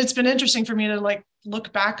mean, it's been interesting for me to like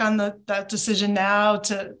look back on that decision now,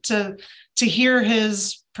 to hear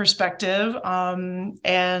his perspective,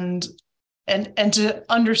 and to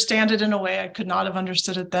understand it in a way I could not have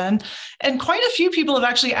understood it then. And quite a few people have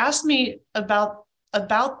actually asked me about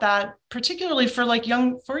that, particularly for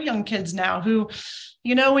young kids now who,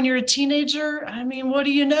 you know, when you're a teenager, I mean, what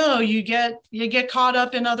do you know? You get caught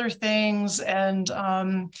up in other things. And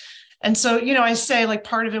so, you know, I say, like,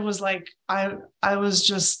 part of it was like, I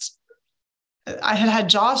had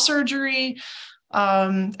jaw surgery.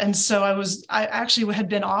 And so I actually had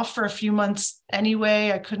been off for a few months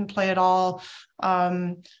anyway. I couldn't play at all.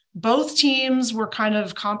 Both teams were kind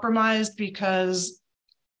of compromised because,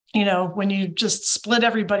 you know, when you just split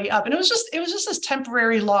everybody up, and it was just this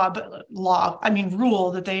temporary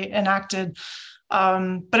rule that they enacted.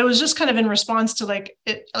 But it was just kind of in response to like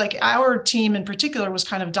our team in particular was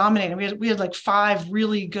kind of dominating. We had like 5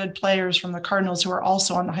 really good players from the Cardinals who were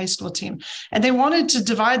also on the high school team, and they wanted to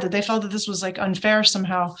divide that. They felt that this was like unfair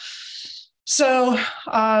somehow. So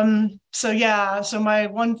my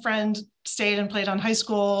one friend stayed and played on high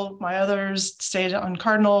school. My others stayed on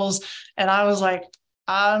Cardinals, and I was like,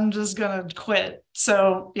 I'm just gonna quit.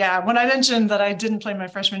 So yeah, when I mentioned that I didn't play my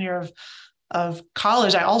freshman year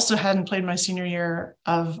college, I also hadn't played my senior year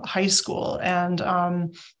of high school. And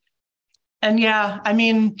yeah, I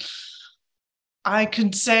mean, I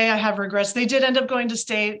could say I have regrets. They did end up going to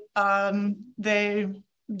state. My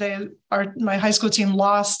high school team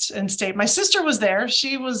lost in state. My sister was there.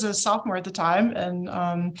 She was a sophomore at the time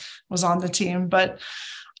and was on the team, but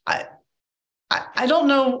I don't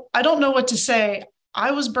know. I don't know what to say.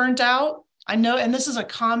 I was burnt out. I know, and this is a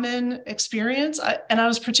common experience. And I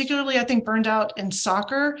was particularly, I think, burned out in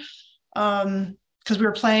soccer because we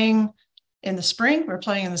were playing in the spring, we were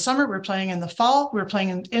playing in the summer, we were playing in the fall, we were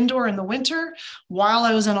playing indoor in the winter, while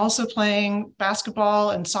I was also playing basketball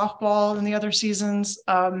and softball in the other seasons.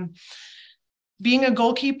 Being a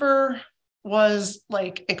goalkeeper was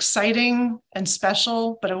like exciting and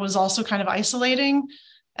special, but it was also kind of isolating.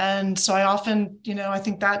 And so I often, I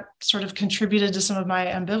think that sort of contributed to some of my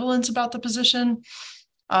ambivalence about the position.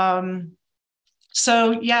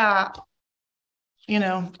 So yeah,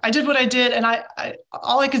 I did what I did. And I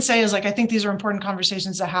all I could say is, like, I think these are important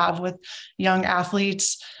conversations to have with young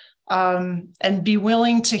athletes, and be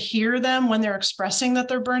willing to hear them when they're expressing that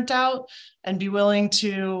they're burnt out, and be willing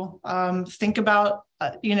to think about,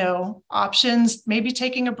 options. Maybe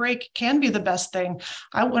taking a break can be the best thing.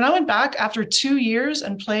 When I went back after 2 years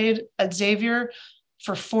and played at Xavier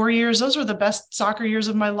for 4 years, those were the best soccer years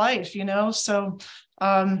of my life, so,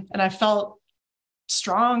 and I felt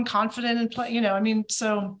strong, confident in play,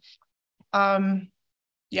 so,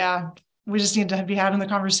 yeah, we just need to be having the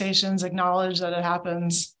conversations, acknowledge that it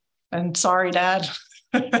happens. And sorry, Dad.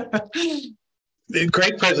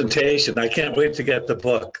 Great presentation. I can't wait to get the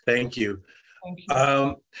book. Thank you. Thank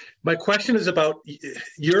you. My question is about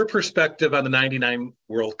your perspective on the '99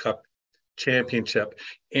 World Cup Championship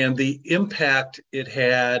and the impact it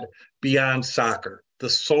had beyond soccer, the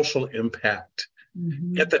social impact.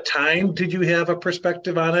 Mm-hmm. At the time, did you have a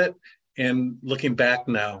perspective on it? And looking back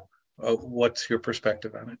now, what's your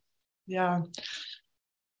perspective on it? Yeah.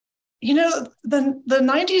 The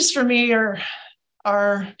 90s for me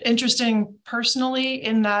are interesting personally,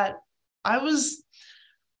 in that I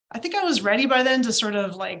think I was ready by then to sort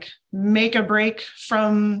of like make a break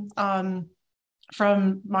from the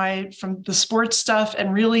sports stuff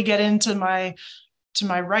and really get into my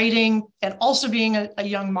writing, and also being a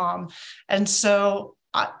young mom. And so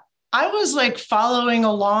I was like following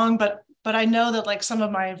along, but I know that like some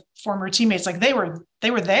of my former teammates, like they were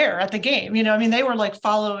there at the game, they were like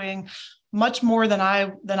following much more than I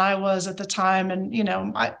was at the time. And,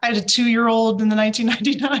 I had a 2-year-old in the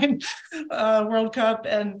 1999 World Cup.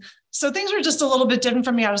 And so things were just a little bit different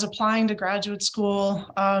for me. I was applying to graduate school.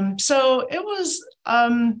 So it was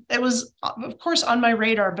of course on my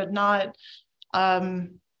radar, but not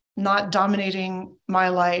dominating my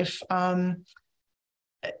life.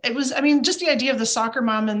 It was, just the idea of the soccer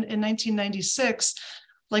mom in 1996,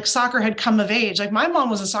 like soccer had come of age. Like my mom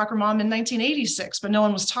was a soccer mom in 1986, but no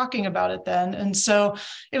one was talking about it then. And so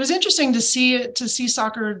it was interesting to see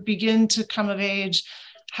soccer begin to come of age,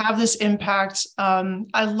 have this impact.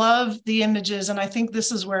 I love the images. And I think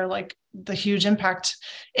this is where like the huge impact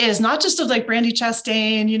is, not just of like Brandi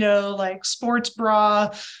Chastain, like sports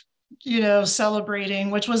bra, celebrating,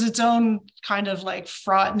 which was its own kind of like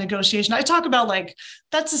fraught negotiation. I talk about like,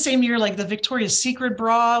 that's the same year, like the Victoria's Secret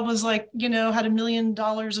bra was like, had $1 million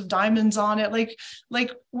of diamonds on it.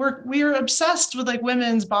 Like we're obsessed with like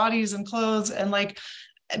women's bodies and clothes, and like,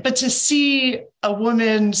 but to see a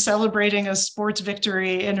woman celebrating a sports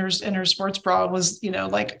victory in her sports bra was,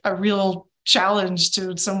 like a real challenge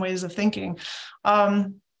to some ways of thinking.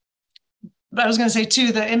 But I was going to say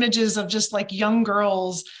too, the images of just like young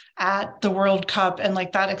girls at the World Cup and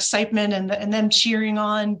like that excitement and them cheering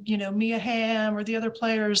on, Mia Hamm or the other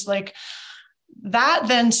players, like that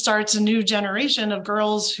then starts a new generation of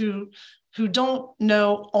girls who don't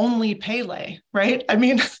know only Pele, right?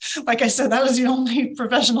 Like I said, that was the only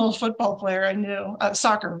professional football player I knew,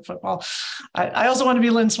 soccer football. I also want to be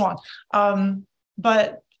Lynn Swan.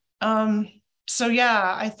 So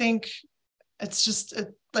yeah, I think it's just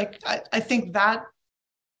I think that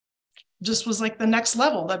just was like the next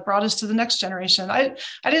level that brought us to the next generation. I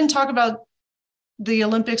didn't talk about the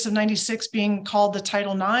Olympics of '96 being called the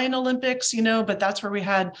Title IX Olympics, but that's where we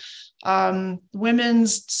had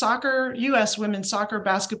women's soccer, U.S. women's soccer,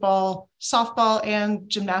 basketball, softball, and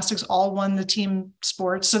gymnastics all won the team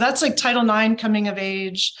sports. So that's like Title IX coming of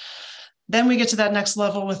age. Then we get to that next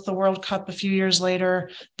level with the World Cup a few years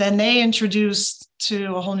later. Then they introduce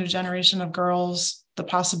to a whole new generation of girls the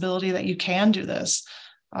possibility that you can do this.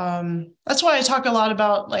 That's why I talk a lot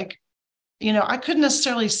about like, I couldn't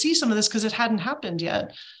necessarily see some of this because it hadn't happened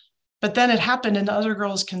yet, but then it happened and other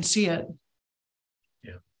girls can see it.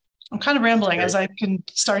 Yeah. I'm kind of rambling, as I can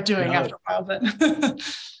start doing after a while, but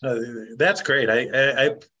that's great.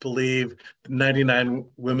 I believe the 99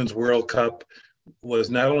 Women's World Cup was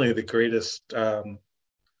not only the greatest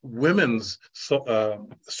women's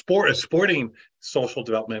sporting social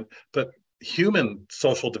development, but human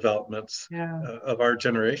social developments of our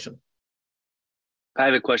generation. I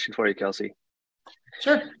have a question for you, Kelcey.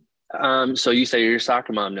 Sure. So you say you're a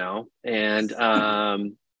soccer mom now, and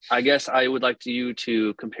I guess I would like you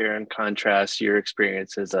to compare and contrast your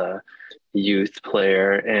experience as a youth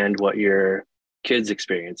player and what your kids'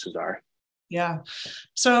 experiences are. Yeah.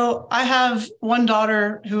 So I have one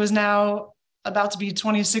daughter who is now about to be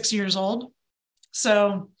 26 years old.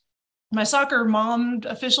 So my soccer mom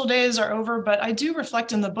official days are over, but I do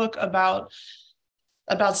reflect in the book about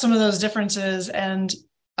some of those differences. And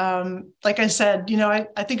like I said, you know,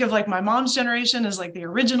 I think of like my mom's generation as like the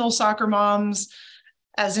original soccer moms,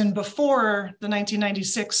 as in before the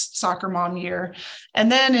 1996 soccer mom year.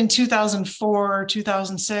 And then in 2004,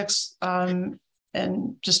 2006,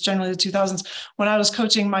 and just generally the 2000s, when I was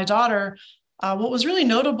coaching my daughter, what was really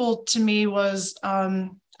notable to me was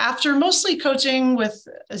after mostly coaching with,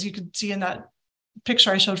 as you could see in that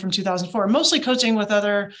picture I showed from 2004, mostly coaching with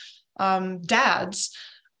other dads,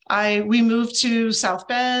 we moved to South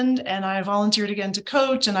Bend and I volunteered again to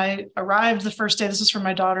coach. And I arrived the first day, this was for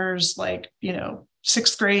my daughter's, like, you know,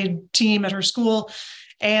 6th grade team at her school.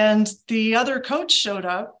 And the other coach showed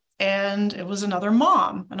up and it was another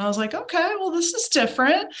mom. And I was like, okay, well, this is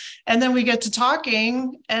different. And then we get to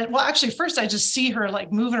talking. And well, actually, first I just see her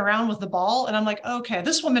like moving around with the ball. And I'm like, okay,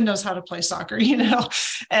 this woman knows how to play soccer, you know?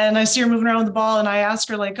 And I see her moving around with the ball. And I asked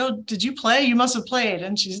her like, oh, did you play? You must have played.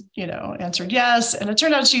 And she, you know, answered yes. And it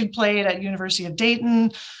turned out she had played at University of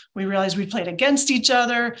Dayton. We realized we played against each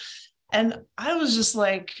other. And I was just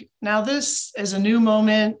like, now this is a new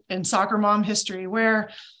moment in soccer mom history where,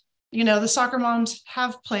 you know, the soccer moms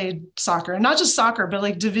have played soccer, and not just soccer, but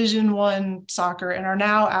like Division I soccer, and are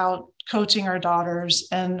now out coaching our daughters.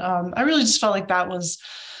 And I really just felt like that was,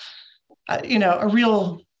 you know, a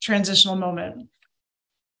real transitional moment.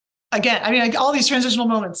 Again, I mean, like all these transitional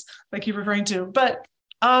moments I keep referring to, but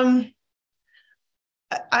I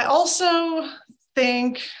also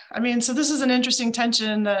think, I mean, so this is an interesting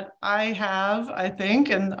tension that I have, I think,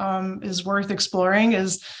 and is worth exploring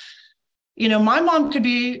is, you know, my mom could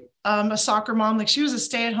be a soccer mom, like she was a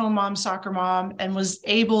stay-at-home mom, soccer mom, and was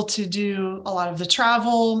able to do a lot of the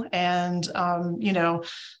travel and, you know,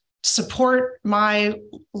 support my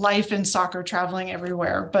life in soccer, traveling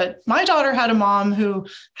everywhere. But my daughter had a mom who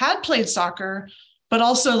had played soccer, but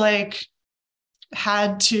also like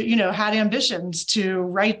had to, you know, had ambitions to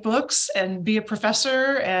write books and be a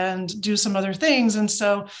professor and do some other things. And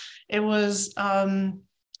so it was,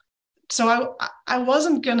 so I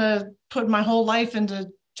wasn't going to put my whole life into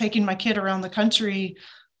taking my kid around the country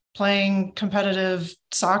playing competitive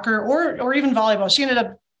soccer or even volleyball. She ended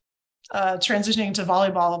up transitioning to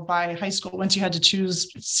volleyball by high school once you had to choose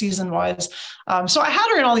season wise. So I had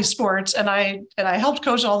her in all these sports, and I helped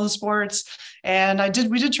coach all the sports, and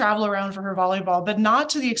we did travel around for her volleyball, but not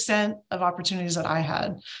to the extent of opportunities that I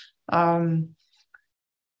had.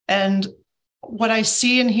 And what I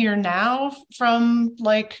see and hear now from,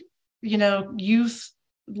 like, you know, youth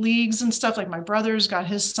leagues and stuff, like my brother's got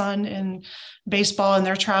his son in baseball and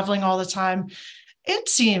they're traveling all the time. It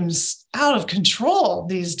seems out of control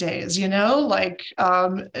these days, you know, like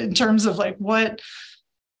in terms of like what,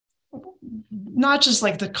 not just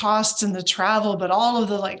like the costs and the travel, but all of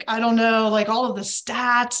the, like, I don't know, like all of the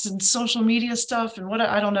stats and social media stuff and what,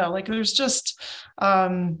 I don't know, like there's just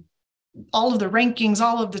all of the rankings,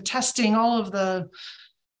 all of the testing, all of the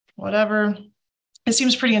whatever. It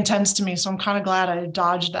seems pretty intense to me. So I'm kind of glad I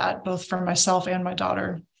dodged that, both for myself and my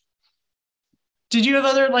daughter. Did you have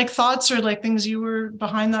other like thoughts or like things you were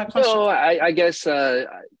behind that question? No, I guess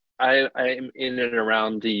I'm in and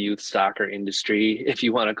around the youth soccer industry, if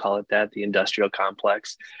you want to call it that, the industrial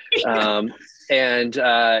complex. And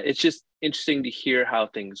it's just interesting to hear how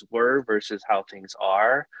things were versus how things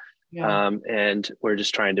are. Yeah. And we're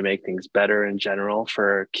just trying to make things better in general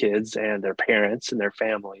for kids and their parents and their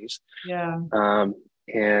families. Yeah.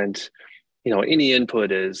 And, you know, any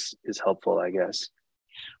input is helpful, I guess.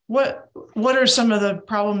 What are some of the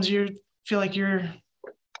problems you feel like you're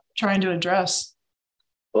trying to address?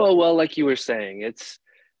 Well, like you were saying, it's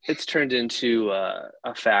turned into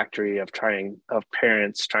a factory of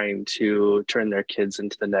parents trying to turn their kids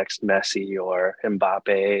into the next Messi or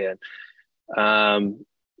Mbappe, and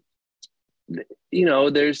you know,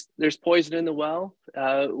 there's poison in the well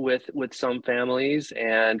with some families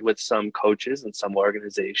and with some coaches and some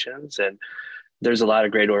organizations, and there's a lot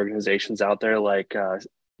of great organizations out there like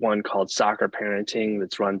one called Soccer Parenting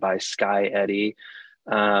that's run by Sky Eddy,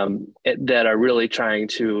 that are really trying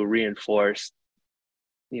to reinforce,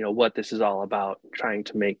 what this is all about, trying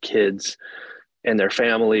to make kids and their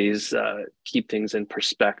families keep things in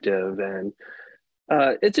perspective. And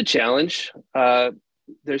it's a challenge.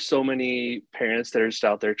 There's so many parents that are just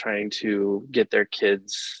out there trying to get their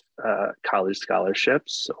kids college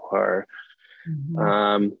scholarships, or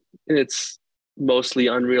it's mostly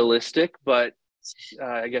unrealistic, but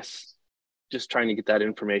I guess just trying to get that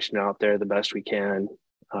information out there the best we can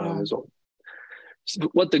is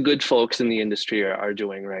what the good folks in the industry are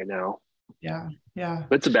doing right now. Yeah.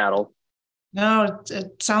 But it's a battle. No,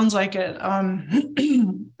 it sounds like it.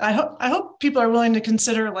 I hope people are willing to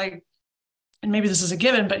consider, like, and maybe this is a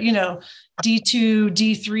given, but D2,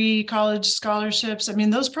 D3 college scholarships. I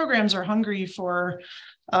mean, those programs are hungry for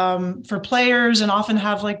players, and often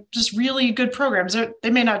have like just really good programs.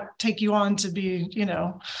 They may not take you on to be,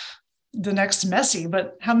 the next Messi,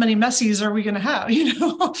 but how many Messis are we going to have?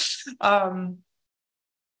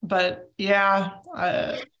 But yeah,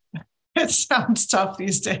 it sounds tough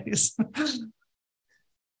these days.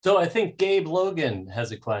 So I think Gabe Logan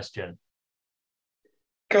has a question.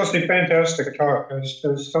 Kelcey, fantastic talk. It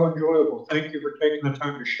was so enjoyable. Thank you for taking the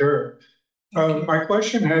time to share. My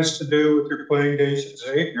question has to do with your playing days at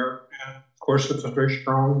Xavier. And of course, it's a very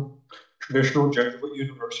strong traditional Jesuit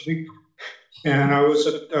university. And I was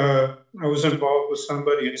involved with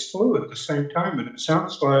somebody at SLU at the same time. And it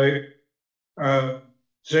sounds like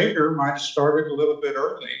Xavier might have started a little bit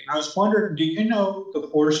early. And I was wondering, do you know the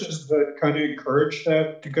forces that kind of encouraged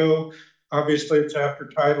that to go? Obviously, it's after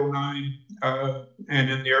Title IX and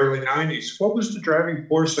in the early 90s. What was the driving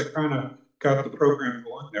force that kind of got the program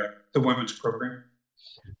going there, the women's program?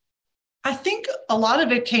 I think a lot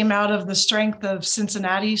of it came out of the strength of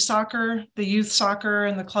Cincinnati soccer, the youth soccer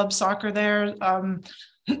and the club soccer there.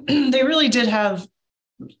 They really did have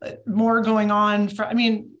more going on.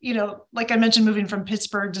 Like I mentioned, moving from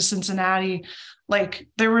Pittsburgh to Cincinnati, like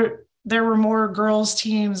there were more girls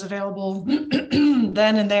teams available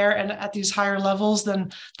then and there and at these higher levels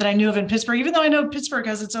than I knew of in Pittsburgh, even though I know Pittsburgh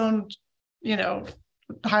has its own,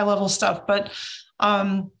 high level stuff, but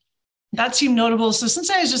that seemed notable. So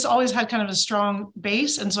Cincinnati's just always had kind of a strong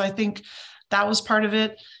base. And so I think that was part of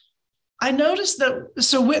it. I noticed that,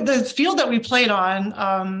 the field that we played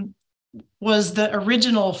on was the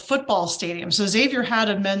original football stadium. So Xavier had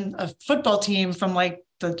a football team from like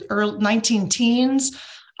the early 19 teens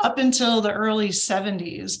up until the early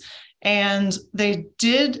 70s. And they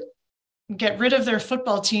did get rid of their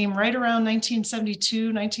football team right around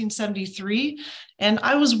 1972, 1973. And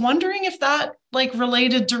I was wondering if that like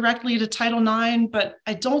related directly to Title IX, but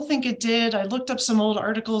I don't think it did. I looked up some old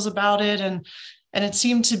articles about it, and it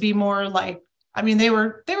seemed to be more like,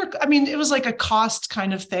 it was like a cost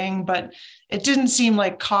kind of thing, but it didn't seem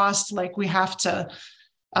like cost, like we have to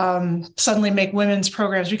suddenly make women's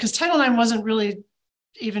programs, because Title IX wasn't really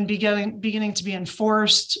even beginning to be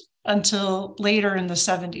enforced until later in the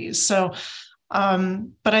 70s. So,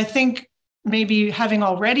 but I think maybe having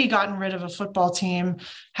already gotten rid of a football team,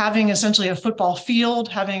 having essentially a football field,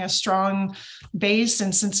 having a strong base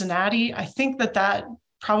in Cincinnati, I think that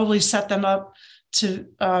probably set them up to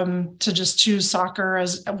just choose soccer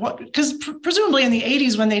as what, because presumably in the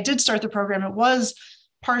 80s when they did start the program, it was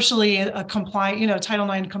partially a compliant,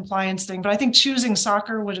 Title IX compliance thing, but I think choosing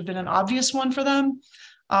soccer would have been an obvious one for them.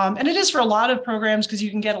 And it is for a lot of programs, because you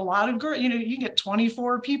can get a lot of girls, you can get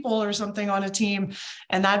 24 people or something on a team,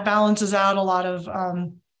 and that balances out a lot of,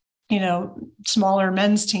 smaller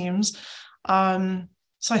men's teams.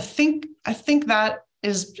 So I think that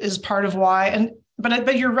is part of why.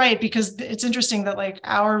 But you're right, because it's interesting that like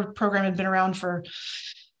our program had been around for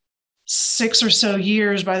 6 or so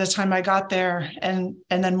years by the time I got there. And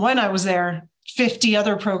then when I was there, 50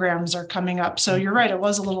 other programs are coming up. So you're right, it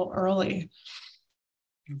was a little early.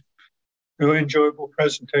 Really enjoyable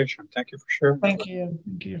presentation. Thank you for sharing. Thank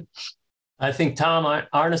you. I think Tom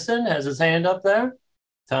Arneson has his hand up there.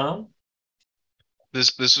 Tom?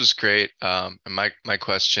 This was great. And my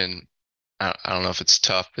question, I don't know if it's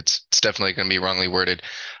tough. It's definitely going to be wrongly worded.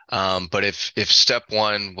 But if step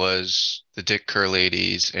 1 was the Dick Kerr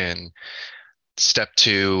ladies and step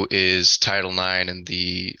 2 is Title IX and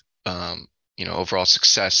the overall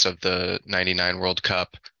success of the '99 World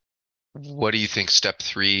Cup, what do you think step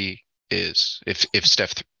 3 is, if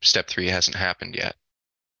step 3 hasn't happened yet?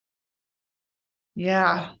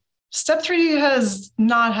 Yeah, step 3 has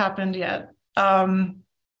not happened yet.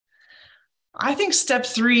 I think step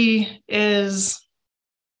 3 is,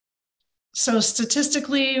 so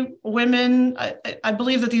statistically, women, I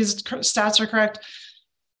believe that these stats are correct.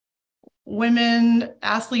 women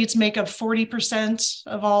athletes make up 40%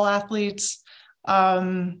 of all athletes.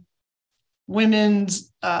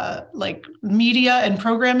 Women's like media and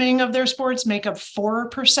programming of their sports make up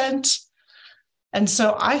 4%. And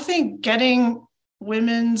so I think getting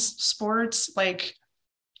women's sports like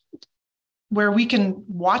where we can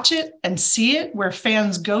watch it and see it, where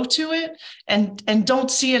fans go to it and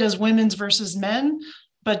don't see it as women's versus men,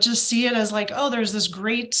 but just see it as like, oh, there's this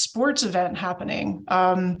great sports event happening.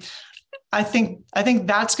 I think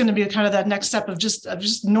that's going to be kind of that next step of just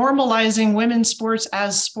normalizing women's sports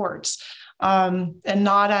as sports, and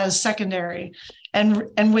not as secondary.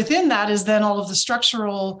 And within that is then all of the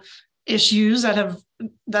structural issues that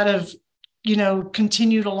have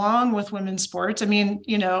continued along with women's sports. I mean,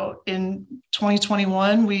 in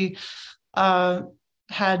 2021, we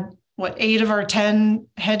had 8 of our 10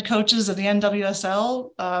 head coaches of the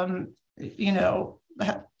NWSL,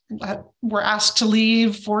 were asked to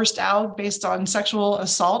leave, forced out based on sexual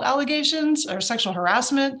assault allegations or sexual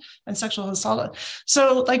harassment and sexual assault.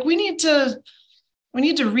 So like we need to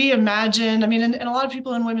reimagine. I mean, and a lot of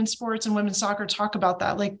people in women's sports and women's soccer talk about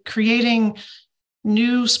that, like creating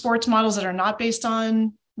new sports models that are not based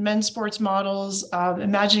on men's sports models,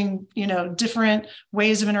 imagining, different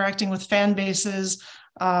ways of interacting with fan bases,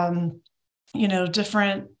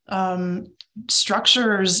 different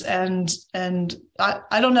structures and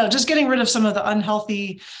I don't know, just getting rid of some of the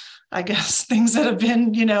unhealthy, I guess, things that have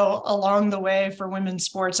been, along the way for women's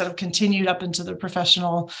sports that have continued up into the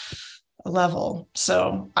professional level.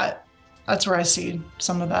 So that's where I see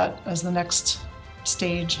some of that as the next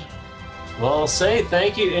stage. Well, I'll say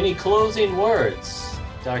thank you. Any closing words,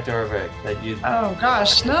 Dr. Ervick, that you? Oh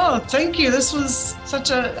gosh, no, thank you. This was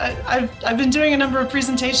such I've been doing a number of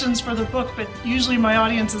presentations for the book, but usually my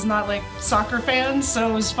audience is not like soccer fans. So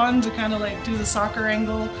it was fun to kind of like do the soccer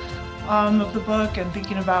angle of the book and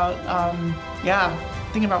thinking about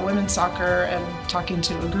women's soccer and talking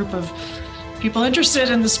to a group of people interested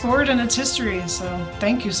in the sport and its history. So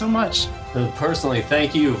thank you so much. Personally,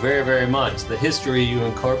 thank you very, very much. The history you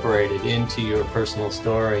incorporated into your personal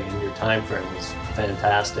story and your time frame was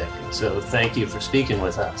fantastic. So thank you for speaking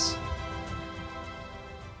with us.